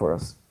talk for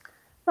us.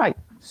 Right.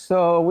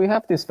 So we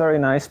have this very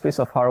nice piece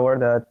of hardware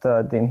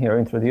that Dean here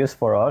introduced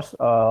for us.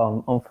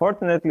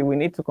 Unfortunately, we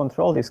need to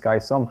control this guy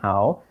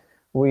somehow.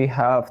 We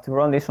have to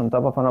run this on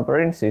top of an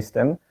operating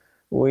system.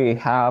 We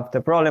have the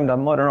problem that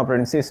modern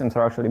operating systems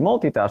are actually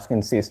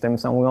multitasking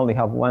systems, and we only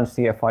have one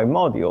CFI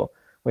module.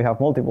 We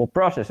have multiple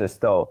processes,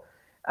 though.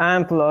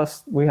 And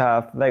plus, we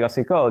have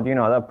legacy code,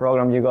 that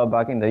program you got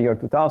back in the year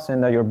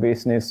 2000 that your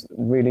business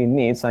really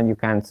needs and you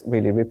can't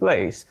really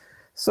replace.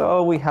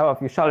 So we have a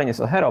few challenges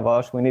ahead of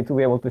us. We need to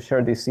be able to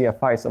share this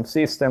CFI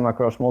subsystem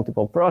across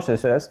multiple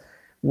processes.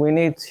 We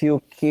need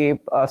to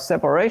keep a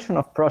separation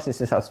of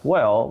processes as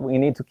well. We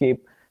need to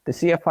keep the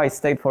CFI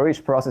state for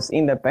each process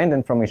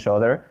independent from each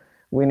other.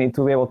 We need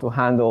to be able to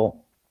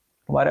handle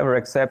whatever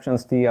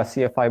exceptions the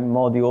CFI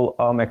module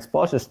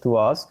exposes to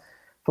us.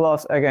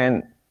 Plus,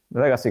 again,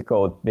 legacy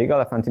code, big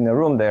elephant in the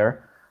room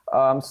there.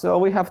 So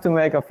we have to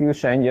make a few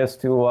changes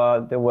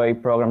to the way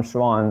programs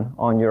run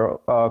on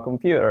your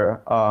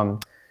computer.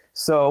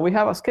 So we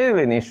have a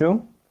scheduling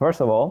issue.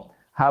 First of all,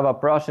 have a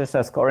process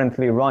that's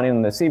currently running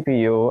on the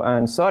CPU,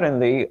 and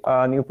suddenly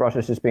a new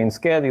process is being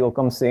scheduled,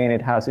 comes in,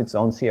 it has its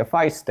own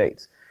CFI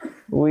states.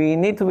 We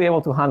need to be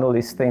able to handle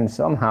these things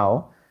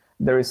somehow.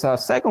 There is a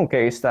second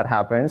case that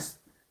happens.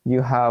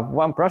 You have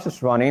one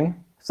process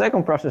running,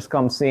 second process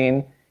comes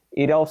in,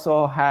 it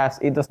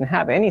doesn't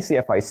have any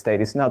CFI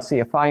state, it's not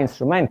CFI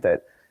instrumented.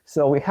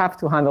 So we have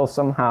to handle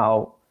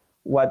somehow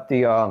what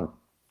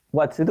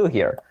to do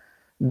here.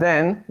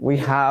 Then we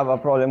have a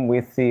problem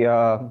with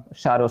the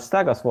shadow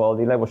stack as well,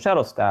 the label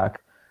shadow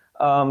stack.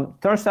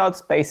 Turns out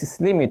space is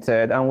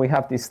limited, and we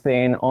have this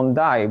thing on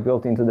die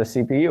built into the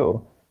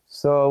CPU.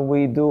 So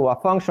we do a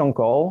function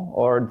call,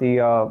 or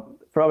the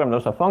program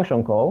does a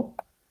function call,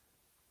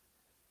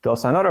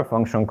 does another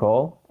function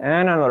call,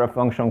 and another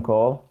function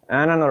call,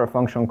 and another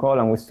function call,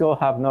 and we still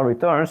have no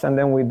returns. And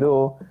then we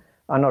do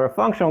another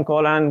function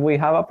call, and we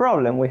have a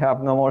problem. We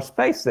have no more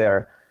space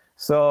there.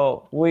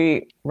 So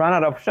we run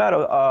out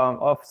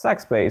of stack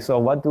space. So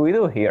what do we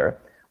do here?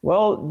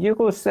 Well, you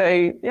could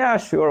say, yeah,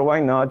 sure, why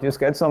not? Just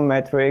get some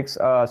metrics,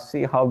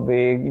 see how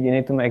big you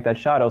need to make that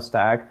shadow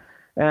stack,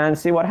 and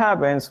see what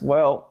happens.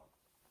 Well,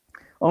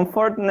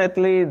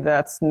 unfortunately,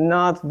 that's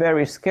not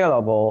very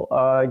scalable.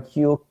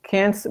 You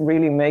can't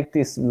really make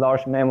these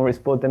large memories,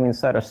 put them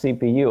inside a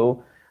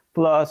CPU.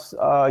 Plus,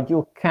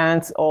 you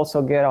can't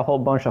also get a whole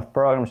bunch of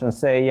programs and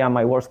say, yeah,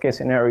 my worst case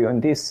scenario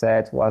in this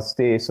set was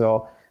this,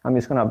 so I'm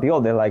just going to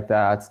build it like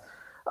that.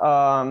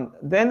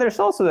 Then there's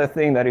also the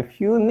thing that if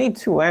you need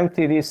to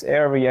empty this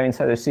area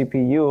inside the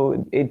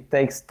CPU, it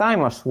takes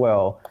time as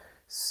well.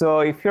 So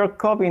if you're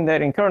copying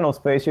that in kernel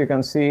space, you're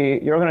going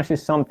to see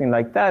something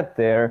like that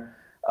there.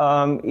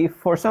 If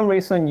for some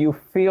reason you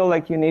feel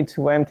like you need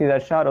to empty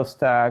that shadow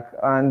stack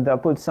and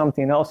put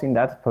something else in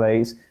that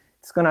place,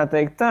 it's going to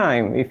take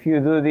time. If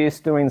you do this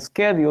during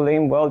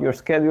scheduling, well, your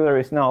scheduler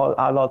is now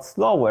a lot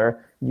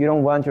slower. You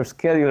don't want your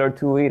scheduler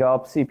to eat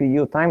up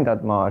CPU time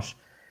that much.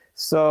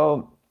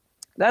 So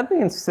that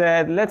being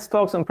said, let's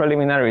talk some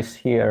preliminaries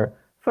here.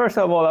 First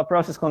of all, a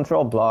process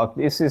control block.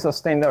 This is a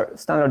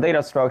standard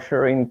data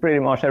structure in pretty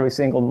much every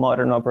single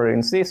modern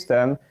operating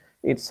system.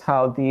 It's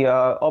how the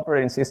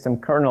operating system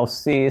kernel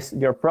sees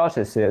your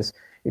processes.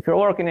 If you're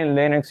working in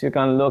Linux, you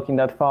can look in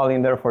that file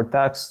in there for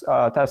task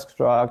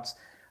structs.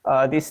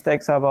 This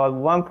takes about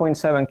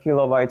 1.7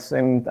 kilobytes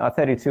in a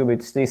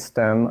 32-bit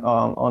system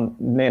on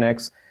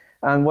Linux.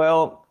 And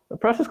well, the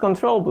process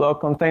control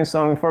block contains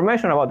some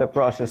information about the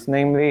process,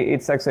 namely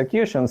its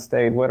execution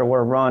state, whether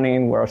we're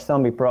running, we're a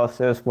zombie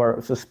process,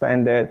 we're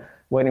suspended,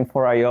 waiting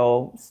for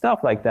I/O,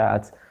 stuff like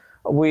that.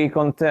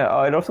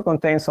 It also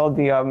contains all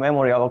the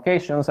memory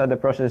allocations that the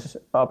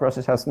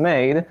process has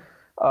made,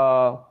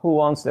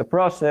 who owns the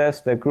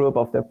process, the group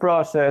of the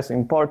process,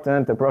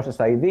 important, the process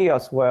ID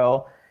as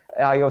well,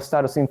 I/O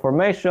status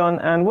information,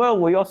 and well,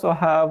 we also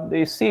have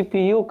the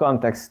CPU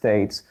context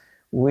states.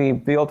 We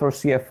built our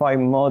CFI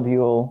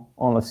module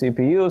on the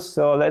CPU,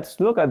 so let's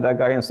look at that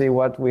guy and see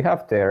what we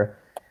have there.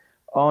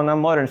 On a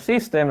modern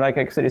system like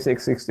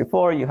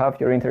x86-64, you have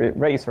your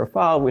inter-racer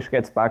file, which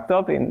gets backed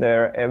up in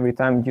there every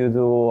time you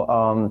do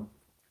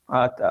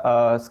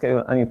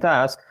schedule a new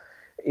task.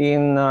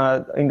 In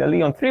the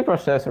Leon 3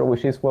 processor,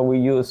 which is what we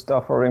used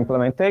for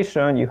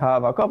implementation, you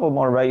have a couple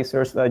more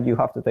racers that you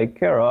have to take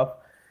care of.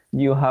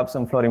 You have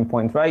some floating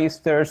point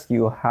registers,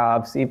 you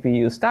have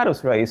CPU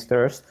status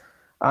registers,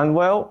 and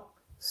well,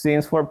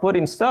 since we're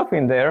putting stuff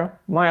in there,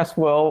 might as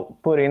well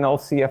put in all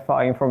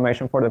CFI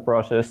information for the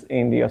process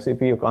in the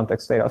CPU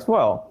context state as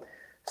well.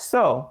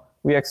 So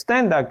we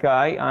extend that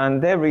guy,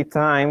 and every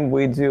time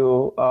we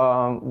do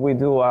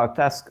a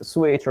task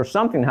switch or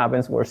something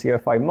happens with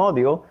CFI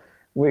module,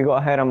 we go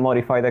ahead and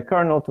modify the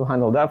kernel to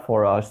handle that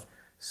for us.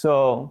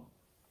 So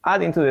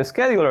adding to the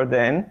scheduler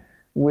then,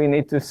 we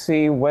need to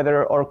see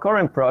whether our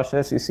current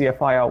process is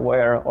CFI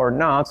aware or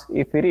not.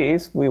 If it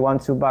is, we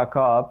want to back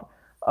up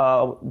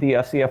the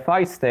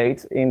CFI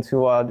state into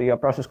the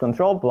process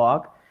control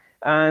block.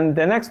 And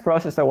the next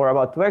process that we're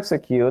about to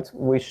execute,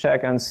 we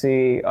check and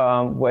see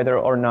whether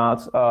or not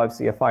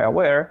CFI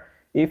aware.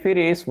 If it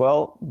is,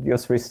 well,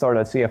 just restore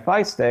the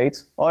CFI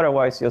state.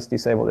 Otherwise, just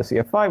disable the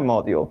CFI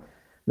module.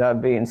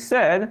 That being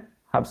said,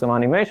 have some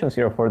animations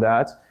here for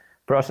that.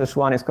 Process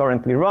 1 is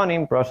currently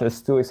running.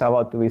 Process 2 is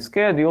about to be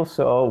scheduled.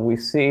 So we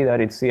see that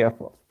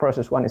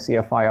process 1 is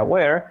CFI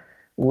aware.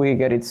 We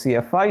get its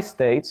CFI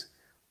state,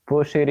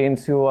 push it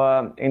into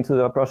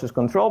the process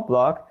control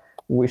block.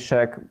 We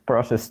check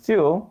process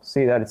 2,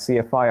 see that it's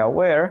CFI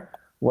aware.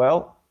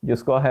 Well,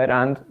 just go ahead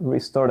and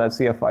restore that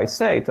CFI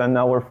state. And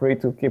now we're free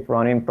to keep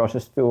running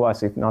process 2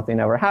 as if nothing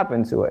ever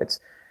happened to it.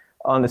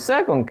 On the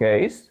second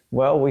case,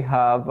 well, we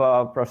have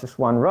process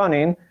 1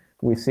 running.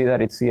 We see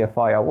that it's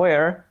CFI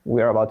aware.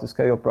 We are about to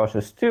schedule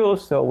process 2,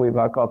 so we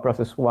back up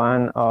process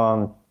 1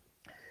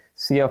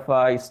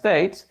 CFI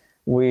state.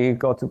 We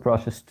go to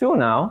process 2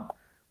 now.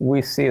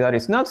 We see that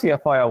it's not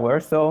CFI aware,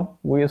 so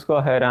we just go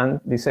ahead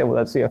and disable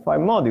that CFI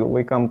module.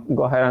 We can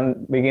go ahead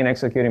and begin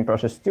executing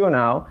process 2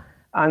 now,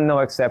 and no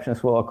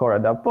exceptions will occur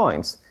at that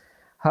point.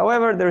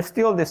 However, there's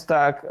still the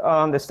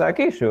stack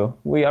issue.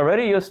 We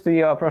already used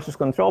the process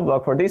control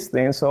block for this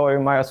thing, so we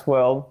might as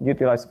well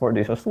utilize it for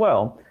this as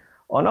well.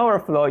 On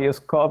overflow,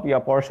 just copy a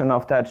portion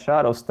of that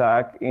shadow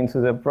stack into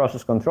the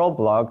process control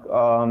block.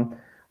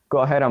 go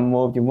ahead and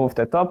move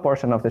the top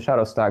portion of the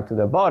shadow stack to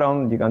the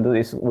bottom. You can do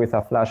this with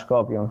a flash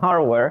copy on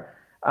hardware.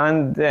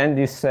 And then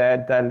you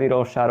set that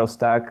little shadow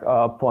stack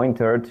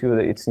pointer to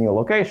its new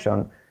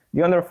location.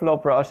 The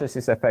underflow process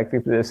is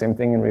effectively the same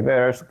thing in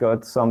reverse.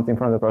 Got something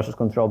from the process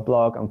control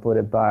block and put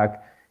it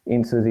back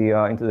into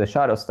the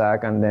shadow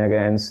stack, and then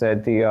again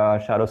set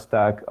the shadow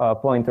stack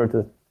pointer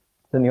to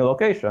the new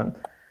location.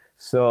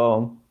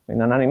 So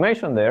in an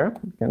animation there,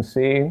 you can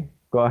see,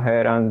 go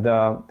ahead and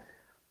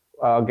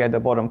get the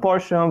bottom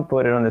portion,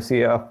 put it on the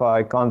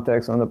CFI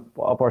context on the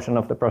portion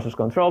of the process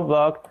control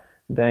block,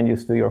 then you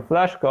do your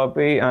flash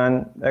copy,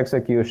 and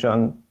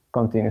execution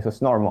continues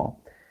as normal.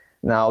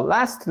 Now,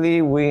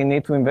 lastly, we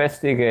need to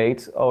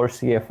investigate our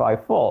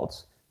CFI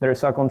faults. There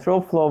is a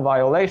control flow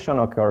violation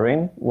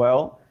occurring.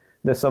 Well,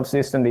 the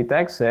subsystem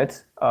detects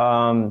it.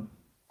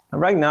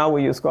 Right now,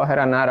 we just go ahead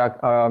and add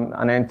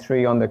an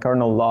entry on the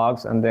kernel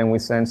logs, and then we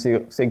send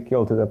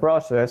SIGKILL to the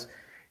process.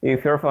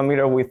 If you're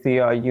familiar with the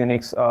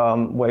Unix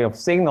way of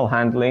signal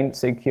handling,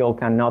 SIGKILL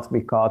cannot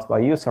be caught by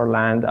user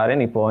land at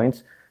any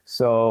point.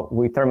 So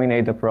we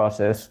terminate the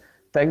process.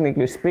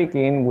 Technically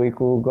speaking, we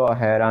could go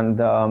ahead and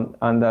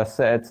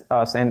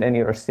send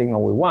any other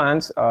signal we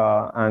want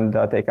and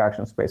take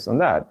actions based on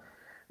that.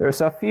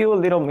 There's a few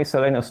little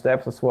miscellaneous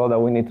steps as well that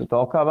we need to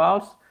talk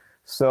about.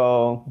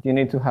 So you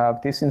need to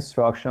have these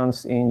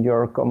instructions in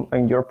your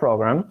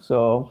program.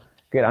 So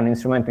get an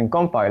instrumenting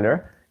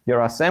compiler. Your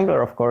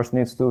assembler, of course,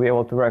 needs to be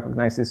able to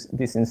recognize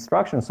these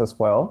instructions as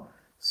well.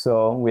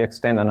 So we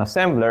extend an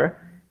assembler.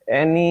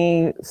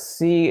 Any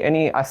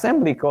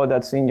assembly code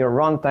that's in your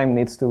runtime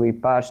needs to be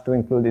patched to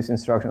include these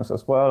instructions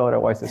as well.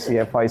 Otherwise, the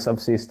CFI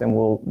subsystem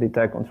will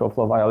detect control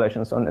flow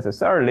violations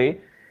unnecessarily.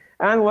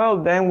 And well,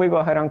 then we go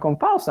ahead and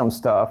compile some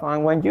stuff.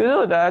 And when you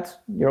do that,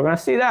 you're going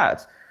to see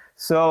that.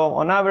 So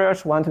on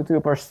average, 1 to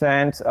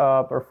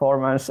 2%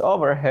 performance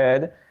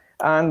overhead.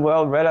 And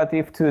well,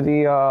 relative to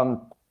the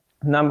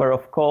number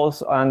of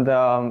calls and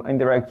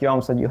indirect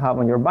jumps that you have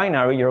on your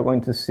binary, you're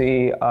going to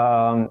see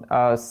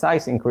a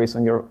size increase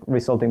on your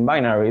resulting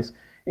binaries.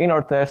 In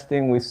our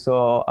testing, we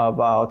saw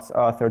about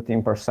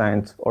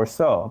 13% or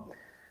so.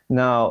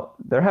 Now,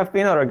 there have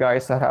been other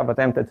guys that have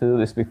attempted to do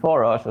this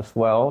before us as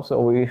well, so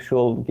we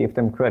should give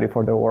them credit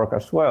for their work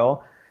as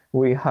well.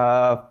 We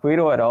have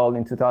Brito et al.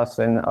 In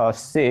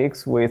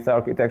 2006 with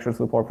architectural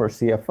support for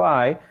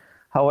CFI.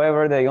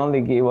 However, they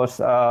only give us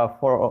a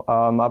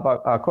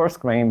coarse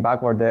grain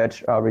backward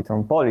edge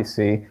return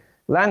policy.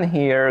 Land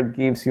here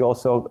gives you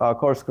also a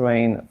coarse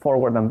grain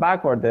forward and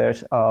backward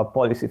edge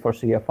policy for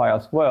CFI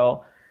as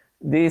well.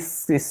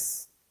 This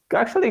is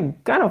actually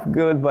kind of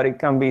good, but it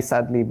can be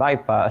sadly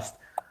bypassed.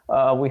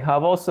 We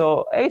have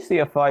also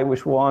ACFI,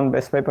 which won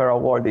Best Paper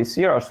Award this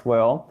year as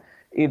well.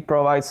 It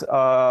provides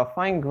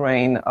fine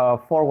grain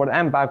forward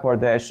and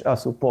backward edge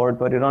support,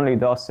 but it only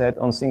does it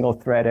on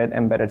single-threaded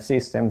embedded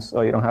systems.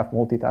 So you don't have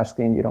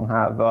multitasking, you don't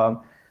have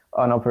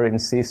an operating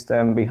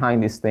system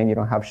behind this thing, you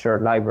don't have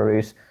shared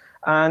libraries.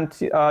 And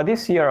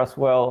this year as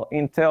well,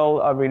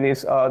 Intel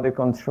released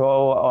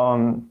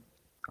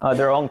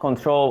their own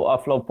control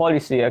flow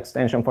policy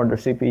extension for their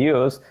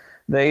CPUs.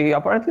 They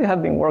apparently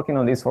have been working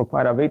on this for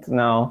quite a bit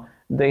now.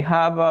 They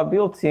have a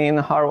built-in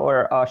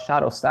hardware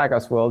shadow stack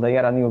as well. They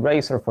add a new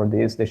razor for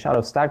this, the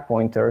shadow stack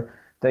pointer.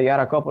 They add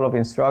a couple of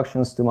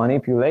instructions to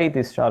manipulate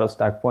this shadow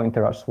stack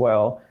pointer as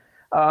well.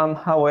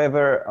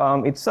 However,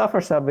 it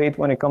suffers a bit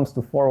when it comes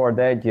to forward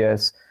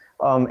edges.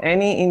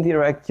 Any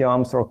indirect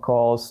jumps or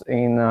calls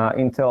in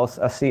Intel's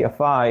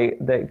CFI,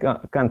 they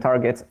can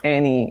target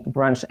any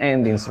branch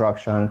end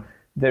instruction.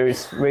 There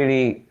is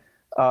really,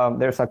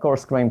 there's a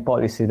coarse grain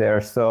policy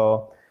there.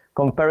 So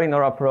comparing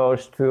our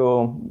approach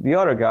to the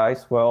other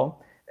guys,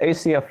 well,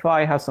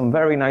 ACFI has some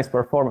very nice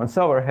performance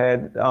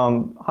overhead.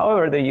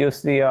 However, they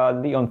use the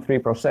Leon 3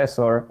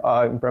 processor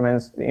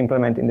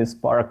implementing the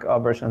Spark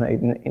version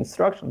 8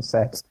 instruction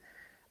sets.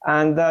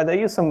 And they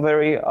use some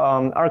very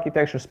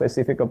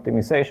architecture-specific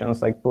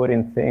optimizations, like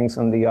putting things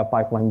on the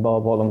pipeline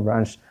bubble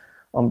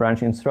on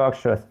branch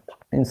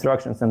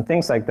instructions and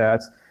things like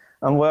that.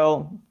 And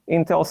well,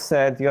 Intel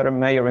said the other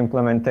major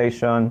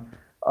implementation,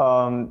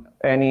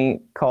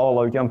 any call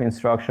or jump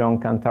instruction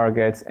can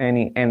target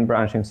any end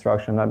branch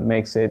instruction. That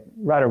makes it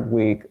rather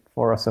weak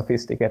for a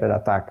sophisticated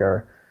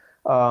attacker.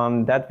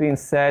 That being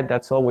said,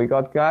 that's all we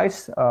got,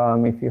 guys.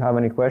 If you have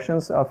any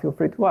questions, feel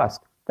free to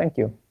ask. Thank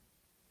you.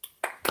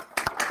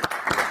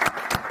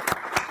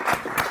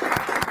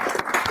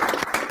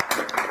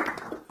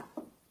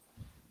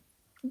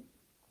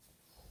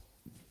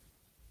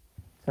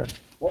 Sure.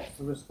 What's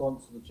the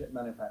response of the chip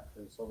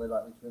manufacturers? Are they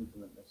likely to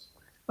implement this?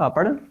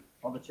 Pardon?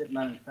 Are the chip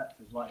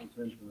manufacturers likely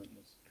to implement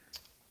this?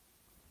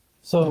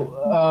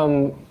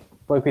 So,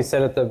 like we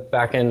said at the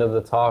back end of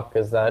the talk,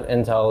 is that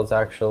Intel is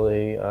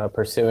actually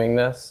pursuing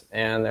this,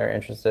 and they're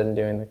interested in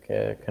doing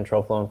the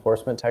control flow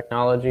enforcement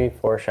technology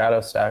for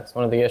shadow stacks.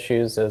 One of the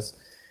issues is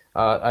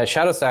a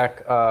shadow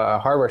stack, a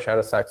hardware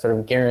shadow stack, sort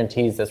of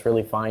guarantees this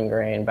really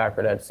fine-grained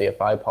backward edge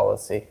CFI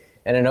policy,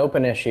 and an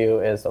open issue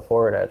is the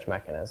forward edge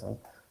mechanism.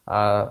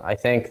 I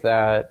think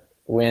that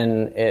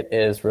when it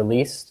is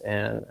released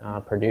and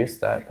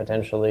produced, that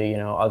potentially,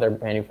 other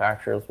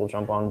manufacturers will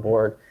jump on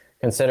board,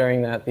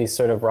 considering that these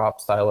sort of ROP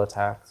style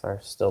attacks are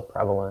still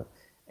prevalent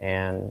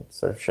and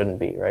sort of shouldn't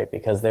be, right?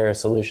 Because there are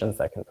solutions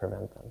that can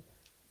prevent them.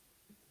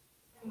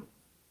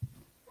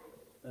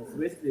 So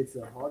basically, it's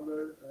a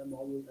hardware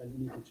module, and you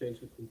need to change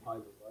the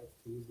compiler, right,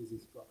 to use these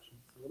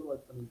instructions. So what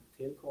about,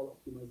 tail call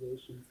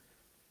optimizations?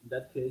 In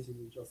that case, you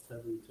will just have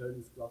a return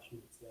instruction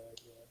that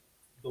says,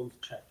 don't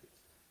check it.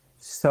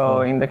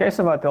 So in the case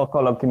of a tail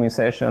call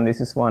optimization,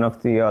 this is one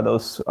of the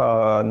those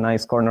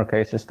nice corner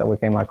cases that we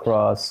came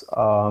across.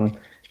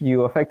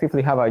 You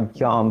effectively have a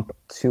jump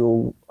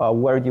to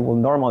where you will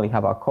normally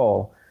have a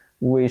call,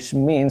 which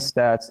means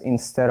that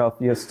instead of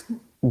just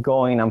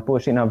going and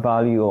pushing a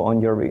value on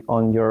your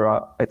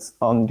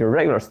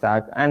regular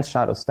stack and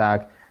shadow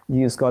stack,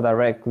 you just go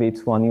directly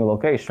to a new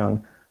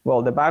location.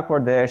 Well, the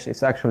backward dash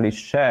is actually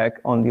check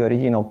on the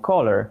original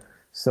caller.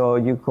 So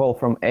you call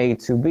from A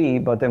to B,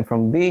 but then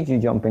from B you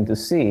jump into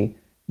C.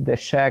 The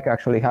check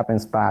actually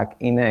happens back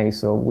in A,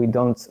 so we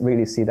don't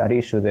really see that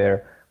issue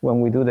there. When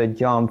we do the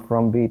jump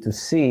from B to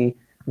C,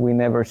 we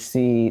never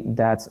see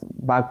that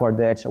backward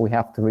edge. We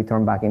have to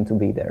return back into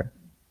B there.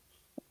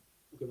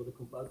 Okay, but the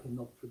compiler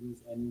cannot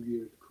produce any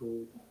weird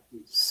code.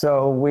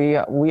 So we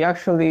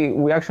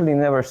actually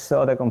never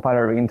saw the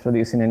compiler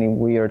introducing any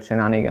weird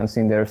shenanigans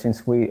in there,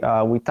 since we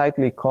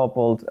tightly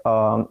coupled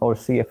our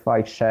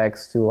CFI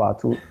checks to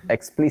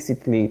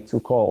explicitly to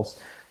calls.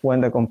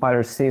 When the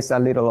compiler sees a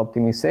little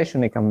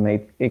optimization it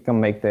can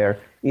make there,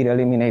 it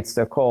eliminates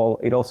the call.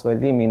 It also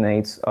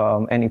eliminates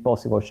any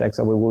possible checks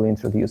that we will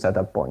introduce at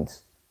that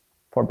point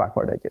for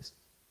backward edges.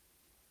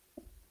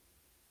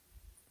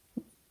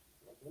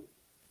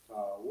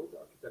 What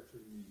architecture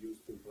do you use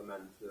to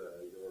implement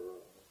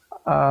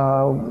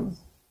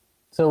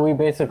So we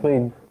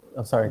basically,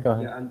 oh, sorry, go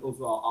ahead. Yeah, and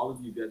also how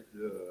do you get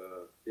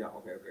the,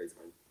 okay, it's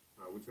fine.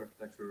 Which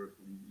architecture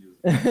do you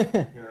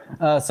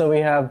use? So we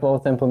have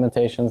both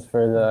implementations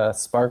for the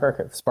Spark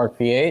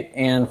v8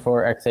 and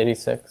for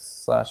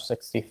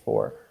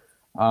x86/64.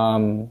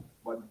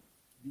 But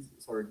this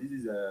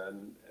is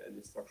an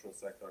instruction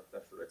set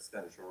architecture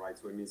extension, right?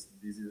 So it means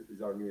these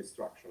are new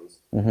instructions.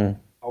 Mm-hmm.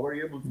 How are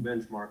you able to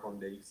benchmark on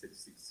the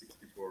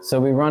x86/64?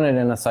 So we run it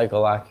in a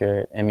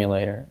cycle-accurate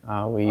emulator.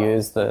 We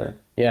use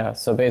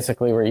so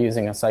basically we're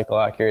using a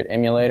cycle-accurate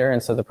emulator,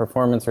 and so the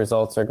performance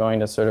results are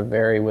going to sort of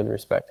vary with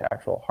respect to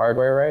actual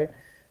hardware, right?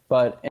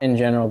 But in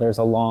general, there's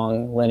a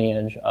long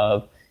lineage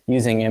of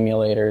using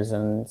emulators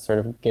and sort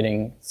of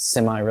getting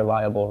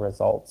semi-reliable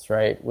results,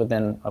 right?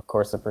 Within, of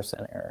course, a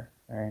percent error,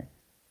 right?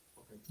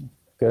 Okay.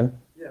 Good?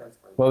 Yeah, that's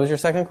fine. What was your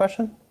second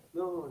question?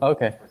 No.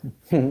 Okay.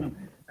 Thank you.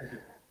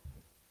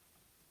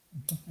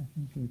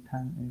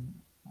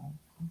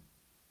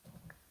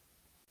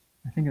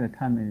 I think the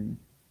time is.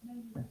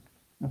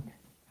 Okay.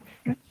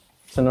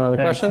 So no other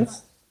Thanks.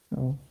 questions?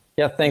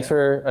 Yeah, thanks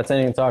for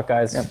attending the talk,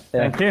 guys. Yep.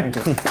 Thank you.